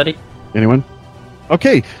 Anybody? Anyone?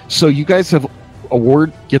 Okay, so you guys have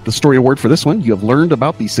get the story award for this one. You have learned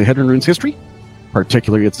about the Sahedrin rune's history,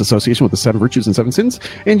 particularly its association with the 7 virtues and 7 sins,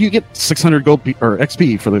 and you get 600 gold or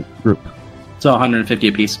XP for the group. So 150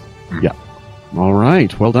 apiece. All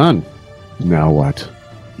right, well done. Now what?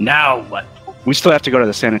 Now what? We still have to go to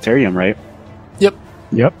the sanitarium, right?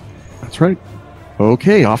 Yep, that's right.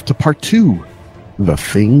 Okay, off to part 2. The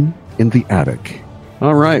Thing in the Attic.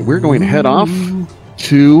 All right, we're going to head off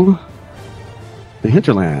to the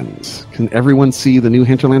Hinterlands. Can everyone see the new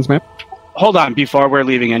Hinterlands map? Hold on. Before we're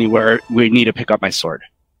leaving anywhere, we need to pick up my sword.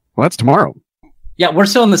 Well, that's tomorrow. Yeah, we're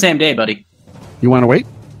still in the same day, buddy. You want to wait?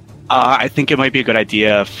 I think it might be a good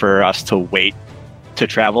idea for us to wait to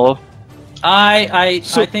travel. I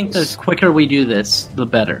think the quicker we do this, the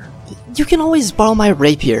better. You can always borrow my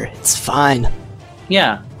rapier. It's fine.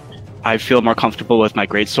 Yeah. I feel more comfortable with my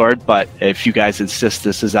greatsword, but if you guys insist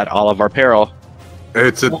this is at all of our peril.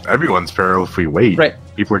 It's at everyone's peril if we wait. Right.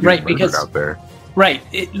 People are getting murdered out there. Right.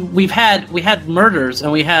 We had murders,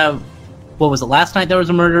 and we have... What was it? Last night there was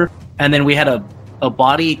a murder, and then we had a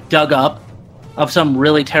body dug up of some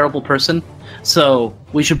really terrible person. So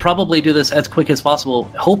we should probably do this as quick as possible.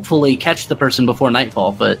 Hopefully catch the person before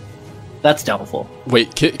nightfall, but that's doubtful.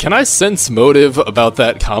 Wait, can I sense motive about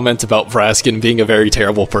that comment about Vraskin being a very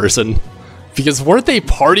terrible person? Because weren't they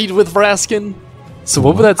partied with Vraskin? So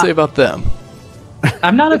what would that say about them?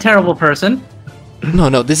 I'm not a terrible person.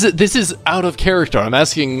 No, this is out of character. I'm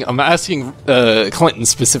asking Clinton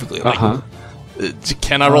specifically. Like,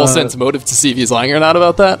 can I roll sense motive to see if he's lying or not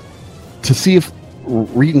about that? To see if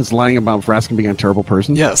Reeton's lying about Vraskin being a terrible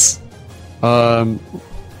person? Yes.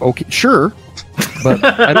 Okay, sure. But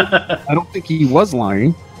I don't think he was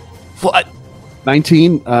lying. What?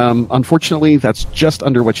 19. Unfortunately, that's just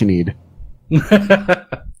under what you need.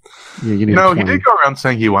 Yeah, you need No, a he 20. did go around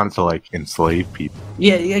saying he wanted to enslave people.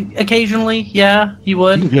 Yeah, occasionally, yeah, he You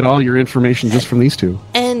would. can get all your information just from these two.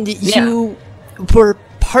 And you were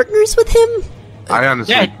partners with him? I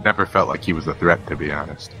honestly Yeah. never felt like he was a threat, to be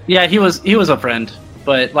honest. Yeah, he was a friend,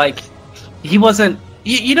 but he wasn't.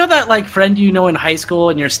 You know that friend in high school,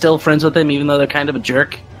 and you're still friends with them even though they're kind of a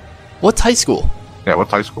jerk. What's high school? Yeah, what's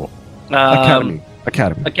high school? Academy.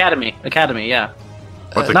 Academy. Yeah.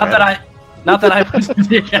 What's Not that I went to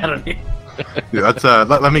the academy. Yeah, that's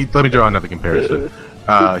let me draw another comparison.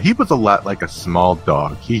 He was a lot like a small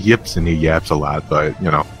dog. He yips and he yaps a lot, but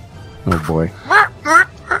Oh boy.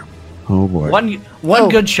 Oh boy. One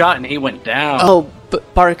good shot and he went down. Oh,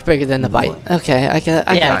 bark bigger than the bite. Okay, I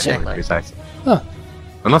gotcha. exactly. Precisely. Huh.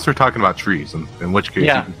 Unless we're talking about trees, in which case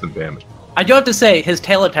Yeah. he did some damage. I do have to say his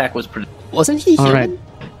tail attack was pretty. Wasn't he All human? right.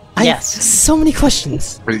 I Yes. have so many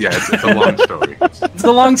questions. But yeah, it's a long story. It's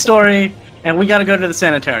a long story, and we got to go to the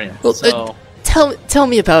sanitarium. Well, So Tell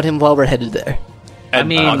me about him while we're headed there. And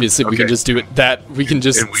mean- obviously we can Okay. just do it. That we can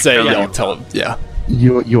just And we say, tell "Y'all you. tell him." Yeah.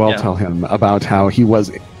 You all Yeah. tell him about how he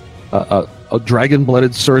was a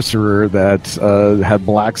dragon-blooded sorcerer that had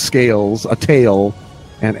black scales, a tail,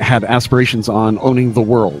 and had aspirations on owning the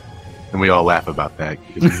world. And we all laugh about that.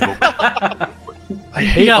 Because I he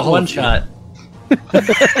hate got all one of you. shot.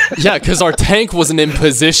 Yeah, because our tank wasn't in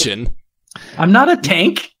position. I'm not a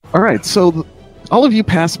tank. All right, so all of you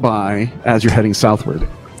pass by as you're heading southward.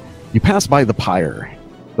 You pass by the Pyre.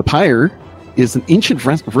 The Pyre is an ancient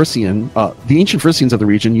Vrisian. The ancient Vrisians of the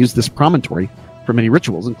region use this promontory for many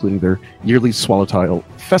rituals, including their yearly Swallowtail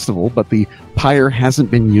festival, but the Pyre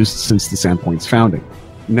hasn't been used since the Sandpoint's founding.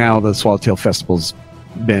 Now the Swallowtail Festival's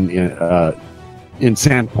been in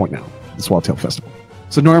Sandpoint now, the Swallowtail Festival.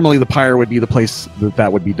 So normally the Pyre would be the place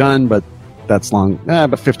that would be done, but that's long,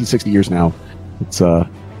 about 50, 60 years now. It's now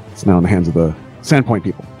in the hands of the Sandpoint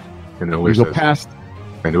people. and You Uller go says, past.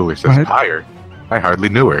 Go ahead. higher. I hardly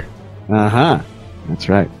knew her. That's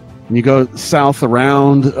right. And you go south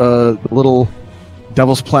around the little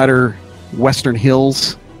Devil's Platter western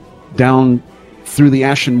hills, down through the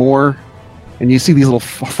Ashen Moor, and you see these little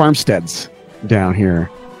farmsteads down here.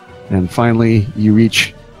 And finally, you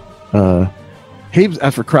reach Habe's.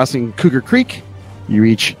 After crossing Cougar Creek, you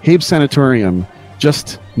reach Habe's Sanatorium,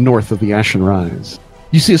 just north of the Ashen Rise.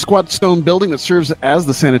 You see a squat stone building that serves as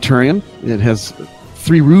the sanatorium. It has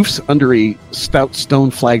 3 roofs under a stout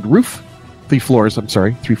stone flagged roof. 3 floors.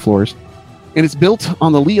 And it's built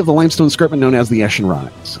on the lee of the limestone escarpment known as the Ashen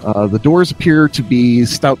Rise. The doors appear to be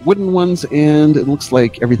stout wooden ones, and it looks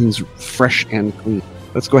like everything's fresh and clean.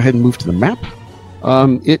 Let's go ahead and move to the map.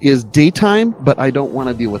 It is daytime, but I don't want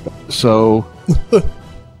to deal with it. So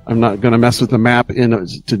I'm not going to mess with the map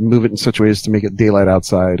to move it in such a way as to make it daylight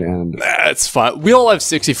outside. And That's fine. We all have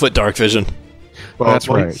 60-foot dark vision. Well, That's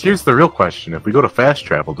right. Here's the real question: if we go to fast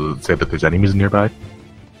travel, does it say that there's enemies nearby?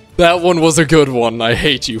 That one was a good one. I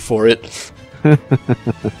hate you for it.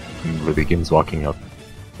 And Lee begins walking up.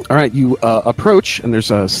 all right, you approach, and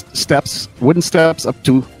there's steps, wooden steps up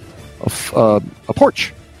to a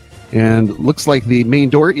porch. And looks like the main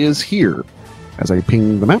door is here. As I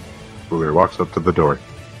ping the map. Uller walks up to the door.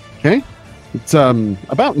 Okay. It's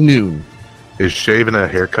about noon. Is shaving a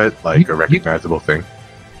haircut like a recognizable thing?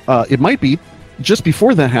 It might be. Just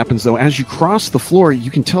before that happens, though, as you cross the floor, you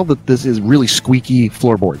can tell that this is really squeaky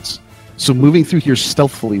floorboards. So moving through here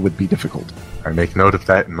stealthily would be difficult. I make note of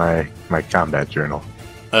that in my combat journal.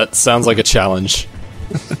 That sounds like a challenge.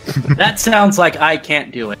 That sounds like I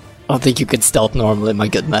can't do it. don't think you could stealth normally, my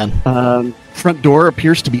good man. Front door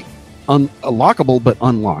appears to be unlockable but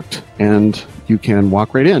unlocked, and you can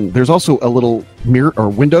walk right in. There's also a little mirror or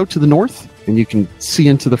window to the north, and you can see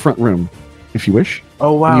into the front room if you wish.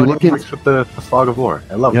 Oh wow! You look it in- works with the fog of war.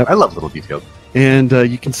 I love little details. And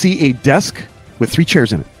you can see a desk with 3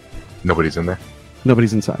 chairs in it. Nobody's in there.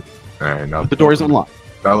 Nobody's inside. All right, now The door is unlocked.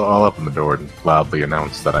 I'll open the door and loudly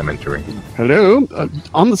announce that I'm entering. Hello.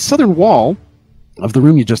 On the southern wall of the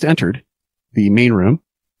room you just entered, the main room,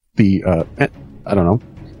 I don't know,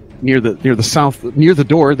 near the south, near the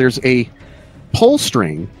door, there's a pull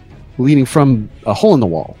string leading from a hole in the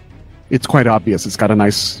wall. It's quite obvious. It's got a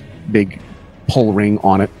nice big pull ring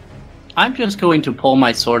on it. I'm just going to pull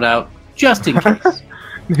my sword out, just in case.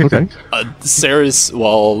 Okay. Saris,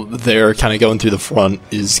 while they're kind of going through the front,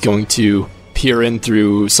 is going to peer in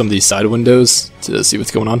through some of these side windows to see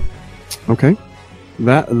what's going on. Okay.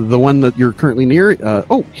 The one that you're currently near.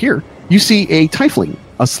 Here you see a tiefling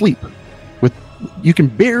asleep. You can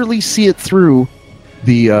barely see it through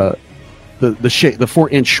the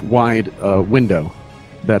 4-inch wide window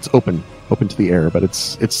that's open to the air, but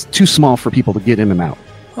it's too small for people to get in and out.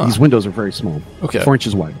 Huh. These windows are very small. Okay. 4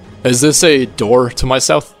 inches wide. Is this a door to my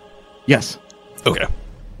south? Yes. Okay.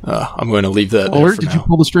 I'm going to leave that there Oler, for did now. you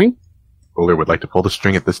pull the string? Oler would like to pull the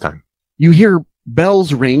string at this time. You hear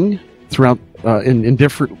bells ring throughout in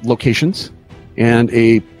different locations, and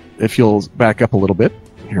if you'll back up a little bit,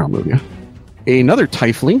 here I'll move you. Another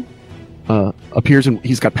tiefling appears, and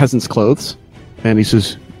he's got peasant's clothes, and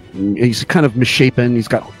he's kind of misshapen. He's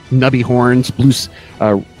got nubby horns, blue,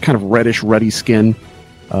 kind of reddish, ruddy skin,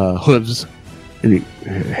 hooves. And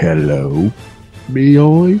hello, may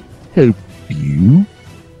I help you?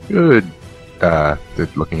 Good.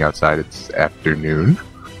 Looking outside, it's afternoon.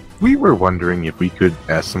 We were wondering if we could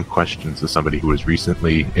ask some questions to somebody who was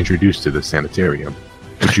recently introduced to the sanitarium.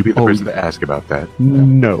 Would you be the person to ask about that?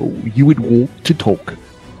 No, you would want to talk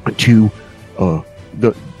to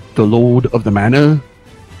the Lord of the Manor,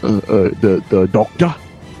 the doctor,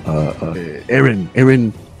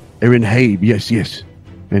 Aaron Habe. Yes,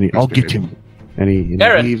 and I'll get him. And he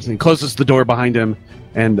Aaron. leaves and closes the door behind him.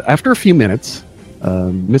 And after a few minutes,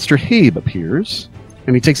 Mr. Habe appears,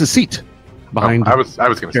 and he takes a seat behind. I was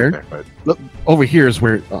going to Chair? sit there, but Look, over here is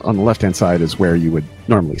where, on the left-hand side, is where you would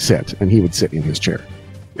normally sit, and he would sit in his chair.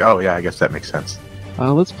 oh yeah, I guess that makes sense.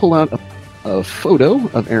 Let's pull out a photo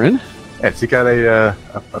of Aaron. Has he got a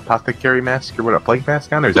apothecary mask or what, a plague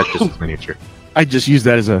mask on, or is that just his miniature? I just used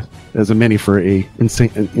that as a mini for a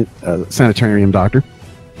sanitarium doctor.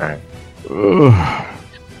 All right.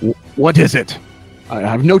 What is it? I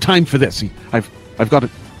have no time for this. I've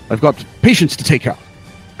got patients to take out.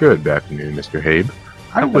 Good afternoon, Mr. Habe.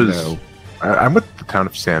 I'm with the town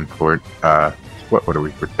of Sandport. What are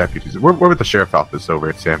we? We're deputies. We're with the sheriff's office over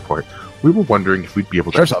at Sandport. We were wondering if we'd be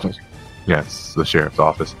able to. Sheriff's office. Yes, the sheriff's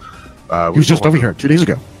office. He was just over here 2 days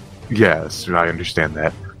ago. Yes, I understand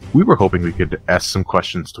that. We were hoping we could ask some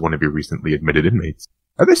questions to one of your recently admitted inmates.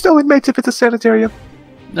 Are they still inmates if it's a sanitarium?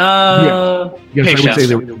 Yes, I would Patients. say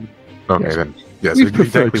they were. Okay, Yes. then. Yes, We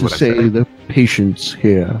prefer exactly to what I say said. the patients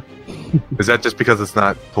here. Is that just because it's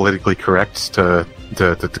not politically correct to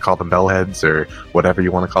call them bellheads or whatever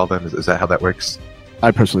you want to call them? Is that how that works?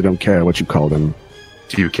 I personally don't care what you call them.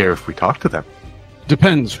 Do you care if we talk to them?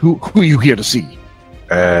 Depends who you here to see.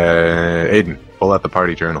 Aiden, pull out the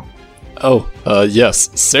party journal. Oh, yes.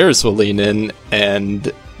 Saris will lean in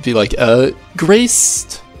and be like,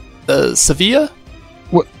 Grace, Sevilla?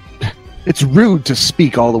 It's rude to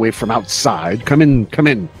speak all the way from outside. Come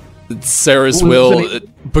in. Saris Well, will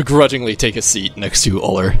begrudgingly take a seat next to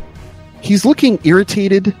Uller. He's looking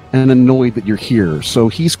irritated and annoyed that you're here, so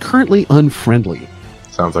he's currently unfriendly.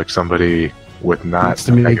 Sounds like somebody with not Wants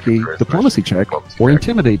to make negative a charisma. diplomacy check Diplomacy or check.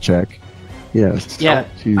 intimidate check. Yes. Yeah,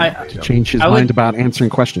 To change his I would- mind about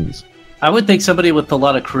answering questions. I would think somebody with a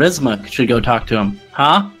lot of charisma should go talk to him.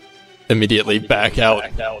 Huh? Immediately back out.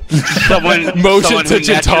 Someone Motion to who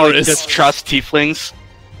naturally Jataris. distrusts tieflings.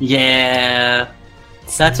 Yeah.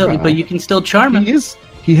 That's okay, but you can still charm him.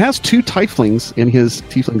 He has 2 tieflings in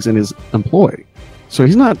his employ, so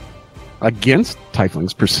he's not against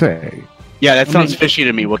tieflings per se. Yeah, that sounds mean- fishy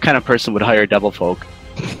to me. What kind of person would hire devil folk?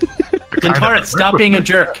 Gentaris, stop being a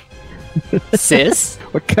jerk. Sis?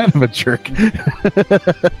 What kind of a jerk?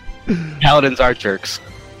 Paladins are jerks.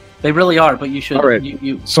 They really are, but you should. All right.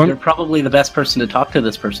 So I'm- You're probably the best person to talk to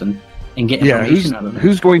this person and get Yeah, information out of them.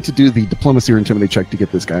 who's going to do the diplomacy or intimidate check to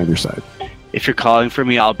get this guy on your side? If you're calling for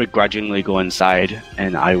me, I'll begrudgingly go inside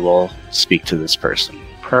and I will speak to this person.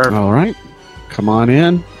 Perfect. All right, come on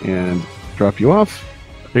in and drop you off.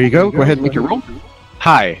 There you go. Go ahead and make your roll.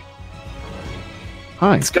 Hi.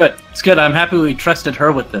 Hi. It's good. It's good. I'm happy we trusted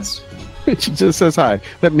her with this. She just says hi.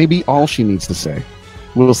 That may be all she needs to say.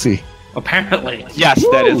 We'll see. Apparently. Yes,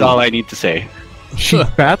 that is all I need to say. She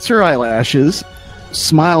bats her eyelashes,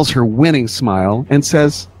 smiles her winning smile, and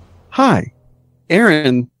says, hi.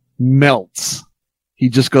 Aaron melts. He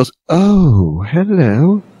just goes, oh,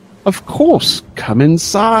 hello. Of course, come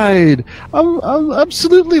inside. I'll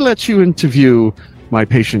absolutely let you interview my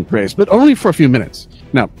patient Grace, but only for a few minutes.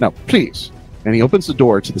 Now, please. And he opens the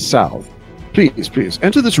door to the south. Please,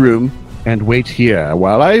 enter this room and wait here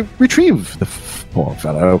while I retrieve the poor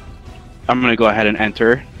fellow. I'm going to go ahead and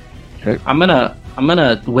enter. I'm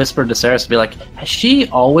gonna whisper to Saris to be like, has she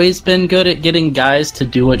always been good at getting guys to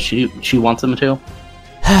do what she wants them to?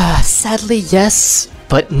 Sadly, yes,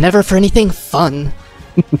 but never for anything fun.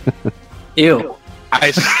 Ew.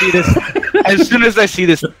 I see this. As soon as I see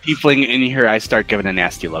this tiefling in here, I start giving a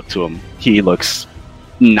nasty look to him. He looks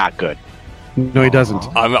not good. No, he doesn't.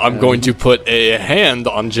 I'm going to put a hand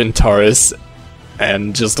on Gintaris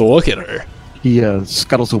and just look at her. He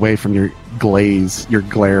scuttles away from your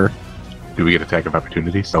glare. Do we get attack of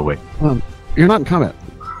opportunities? Oh, wait. You're not in combat.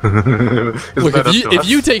 Look, if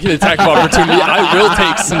you take an attack of opportunity, I will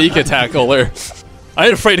take sneak attack, Uller. I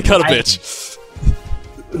ain't afraid to cut a bitch.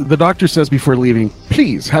 The doctor says before leaving,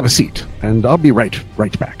 please have a seat, and I'll be right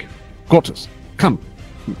back. Gortys, come.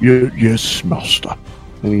 Yes, master.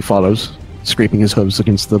 And he follows, scraping his hooves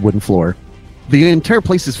against the wooden floor. The entire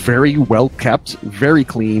place is very well kept, very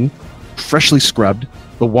clean, freshly scrubbed.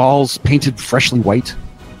 The walls painted freshly white.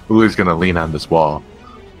 Uller's gonna lean on this wall,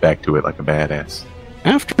 back to it like a badass.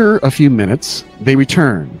 After a few minutes, they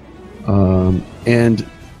return, and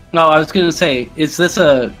No, I was gonna say, is this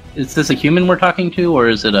a human we're talking to, or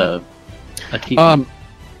is it a tiefling?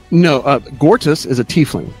 no, Gortys is a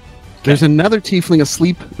tiefling. Okay. There's another tiefling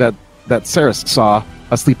asleep that Saris saw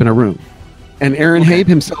asleep in a room, and Aaron Habe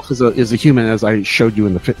himself is a human, as I showed you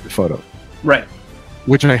in the photo, Right.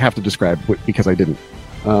 which I have to describe because I didn't.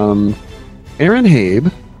 Aaron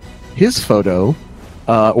Habe, his photo,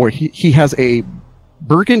 or he has a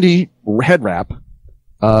burgundy head wrap,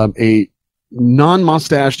 a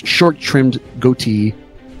non-mustached, short-trimmed goatee,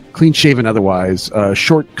 clean-shaven otherwise,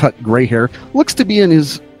 short-cut gray hair, looks to be in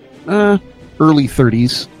his early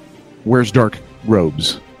 30s, wears dark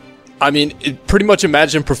robes. I mean, pretty much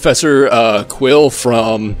imagine Professor Quill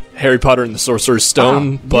from Harry Potter and the Sorcerer's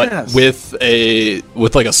Stone, but yes. with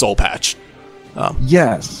like a soul patch.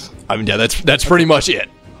 Yes. I mean, yeah, that's pretty much it.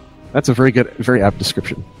 That's a very good, very apt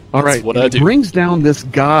description. All right, what I do. Brings down this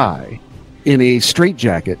guy in a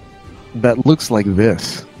straitjacket that looks like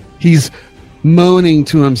this. He's moaning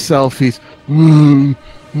to himself. He's, no,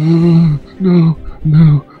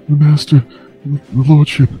 master,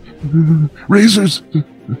 lordship, razors,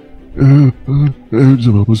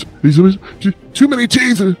 too many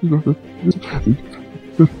teeth.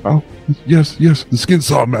 Oh, yes, the skin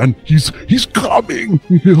saw man. He's coming.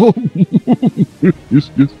 yes.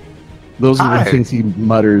 Those are the things he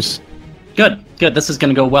mutters. Good. This is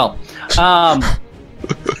gonna go well.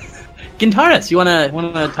 Gintaris, you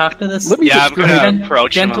wanna talk to this? I'm gonna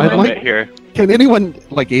approach him a little bit here. Can anyone,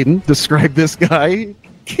 like Aiden, describe this guy?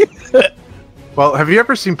 Well, have you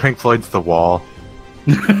ever seen Pink Floyd's The Wall?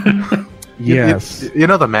 Yes. You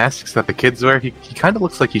know the masks that the kids wear? He kind of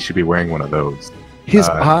looks like he should be wearing one of those. His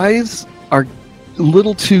eyes are a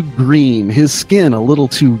little too green. His skin a little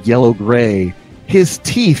too yellow-gray. His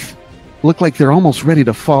teeth look like they're almost ready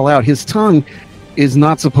to fall out. His tongue is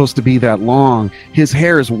not supposed to be that long. His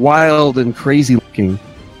hair is wild and crazy looking.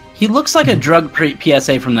 He looks like a drug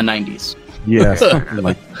PSA from the 90s. Yes.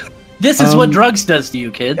 This is what drugs does to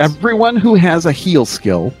you, kids. Everyone who has a heal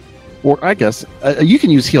skill, or I guess you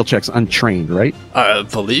can use heal checks untrained, right? I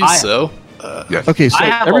believe so. Yes. Okay, so I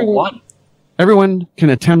have a 1. Everyone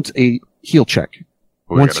can attempt a heal check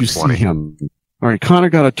once you see him. All right,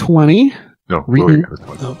 Connor got a 20. No, Reeton, got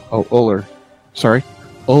a 20. Oh, Uller. Sorry.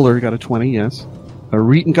 Uller got a 20, yes.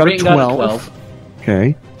 Reeton got a 12.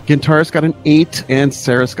 Okay. Gintaris got an 8, and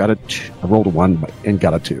Saris got a 2. I rolled a 1 and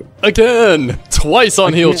got a 2. Again! Twice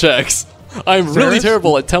on heal checks! I'm really Saris?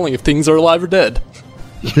 terrible at telling if things are alive or dead.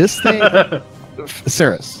 This thing,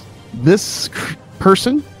 Saris, this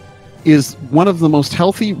person is one of the most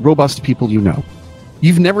healthy, robust people you know.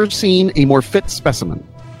 You've never seen a more fit specimen.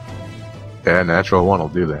 Yeah, natural one will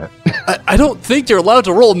do that. I don't think you're allowed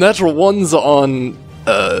to roll natural ones on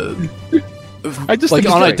I just like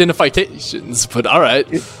think on it's right. identifications, but all right.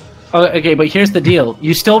 Okay, but here's the deal.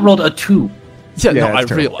 You still rolled a 2. Yeah, no, Yeah, I it's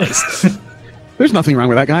terrible. realized. There's nothing wrong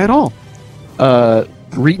with that guy at all.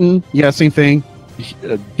 Reeton, yeah, same thing.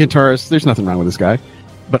 Gintaris, there's nothing wrong with this guy.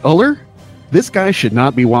 But Uller, this guy should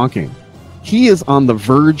not be wonking. He is on the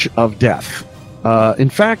verge of death. In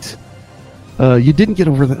fact, you didn't get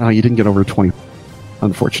over you didn't get over 20,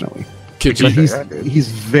 unfortunately. Could But you, he's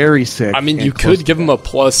very sick. I mean, and you close could to give him a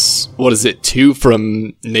plus, 2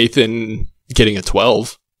 from Nathan getting a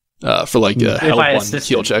 12 for like help I on assisted.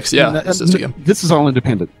 heal checks. Yeah, assist again. This is all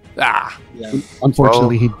independent. Ah,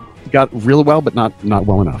 Unfortunately, he got real well, but not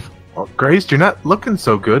well enough. Well, Grace, you're not looking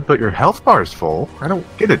so good, but your health bar's full. I don't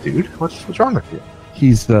get it, dude. What's wrong with you?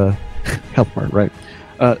 He's health bar, right?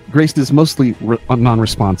 Grace is mostly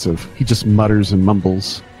non-responsive. He just mutters and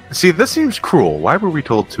mumbles. See, this seems cruel. Why were we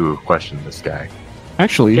told to question this guy?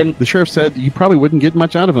 Actually, the sheriff said you probably wouldn't get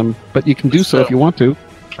much out of him, but you can do so if you want to.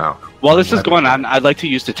 Oh, While this is going on, I'd like to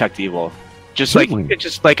use Detect Evil. Certainly.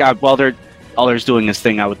 While Alder's doing his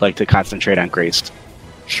thing, I would like to concentrate on Grace.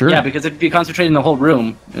 Sure. Yeah, because if you concentrate in the whole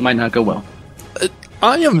room, it might not go well.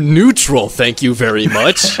 I am neutral, thank you very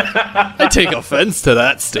much. I take offense to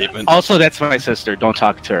that statement. Also, that's my sister. Don't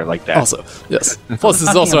talk to her like that. Also, yes. Plus, this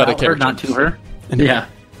is also out of About her, character. not to her. Yeah.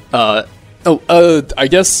 I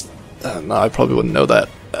guess. No, I probably wouldn't know that.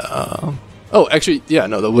 Actually, yeah,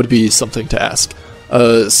 no, that would be something to ask.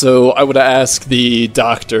 So I would ask the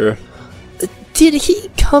doctor. Did he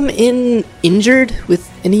come in injured with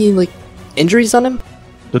any injuries on him?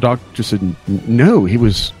 The doctor said no. He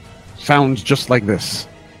was found just like this,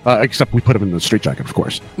 except we put him in the straitjacket, of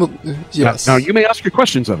course. Well, yes. Now you may ask your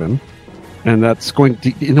questions of him, and that's going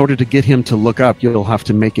to, in order to get him to look up, you'll have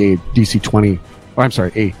to make a DC 20. Or I'm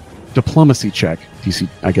sorry, a diplomacy check. DC.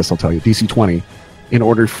 I guess I'll tell you DC 20, in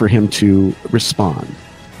order for him to respond.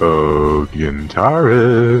 Oh,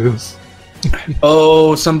 Gintaris.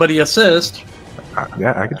 Oh, somebody assist.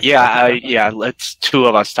 Yeah, I can. Yeah. Let's two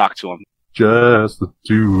of us talk to him. Just the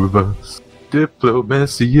two of us.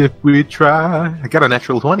 Diplomacy if we try. I got a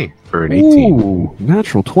natural 20 for an 18. Ooh,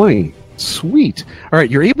 natural 20. Sweet. All right,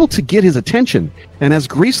 you're able to get his attention, and as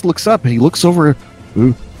Grace looks up, he looks over.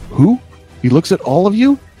 Who? He looks at all of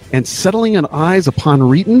you, and settling an eyes upon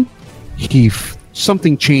Reeton,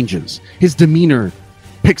 something changes. His demeanor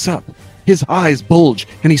picks up. His eyes bulge,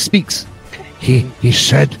 and he speaks. He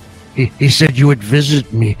said you would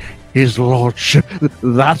visit me, his lordship.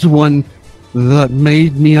 That one that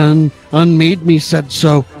made me unmade me said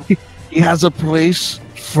so. He has a place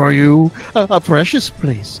for you, a precious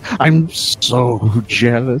place. I'm so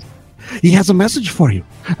jealous. He has a message for you.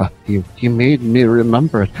 He made me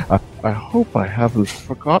remember it. I hope I haven't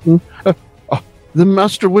forgotten. The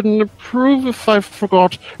master wouldn't approve if I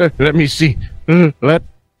forgot. Let me see. Let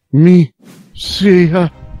me see.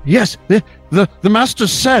 Yes, the master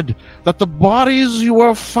said that the bodies you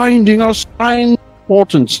are finding are sign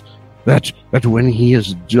importance. That when he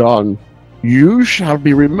is done, you shall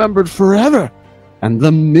be remembered forever, and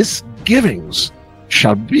the misgivings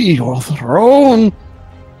shall be your throne.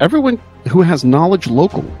 Everyone who has knowledge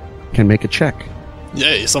local can make a check.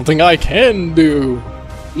 Yay, something I can do.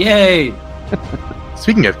 Yay!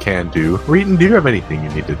 Speaking of can do, Reeton, do you have anything you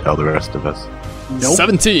need to tell the rest of us? Nope.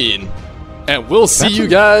 17. And we'll see you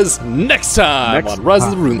guys next time Next on Rise of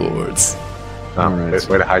the time. Rune Lords. Oh, Alright.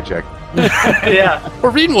 Way to hijack. Yeah.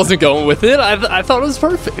 Well, Reed wasn't going with it. I thought it was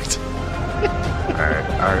perfect. Alright,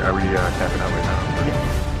 are we tapping out right now?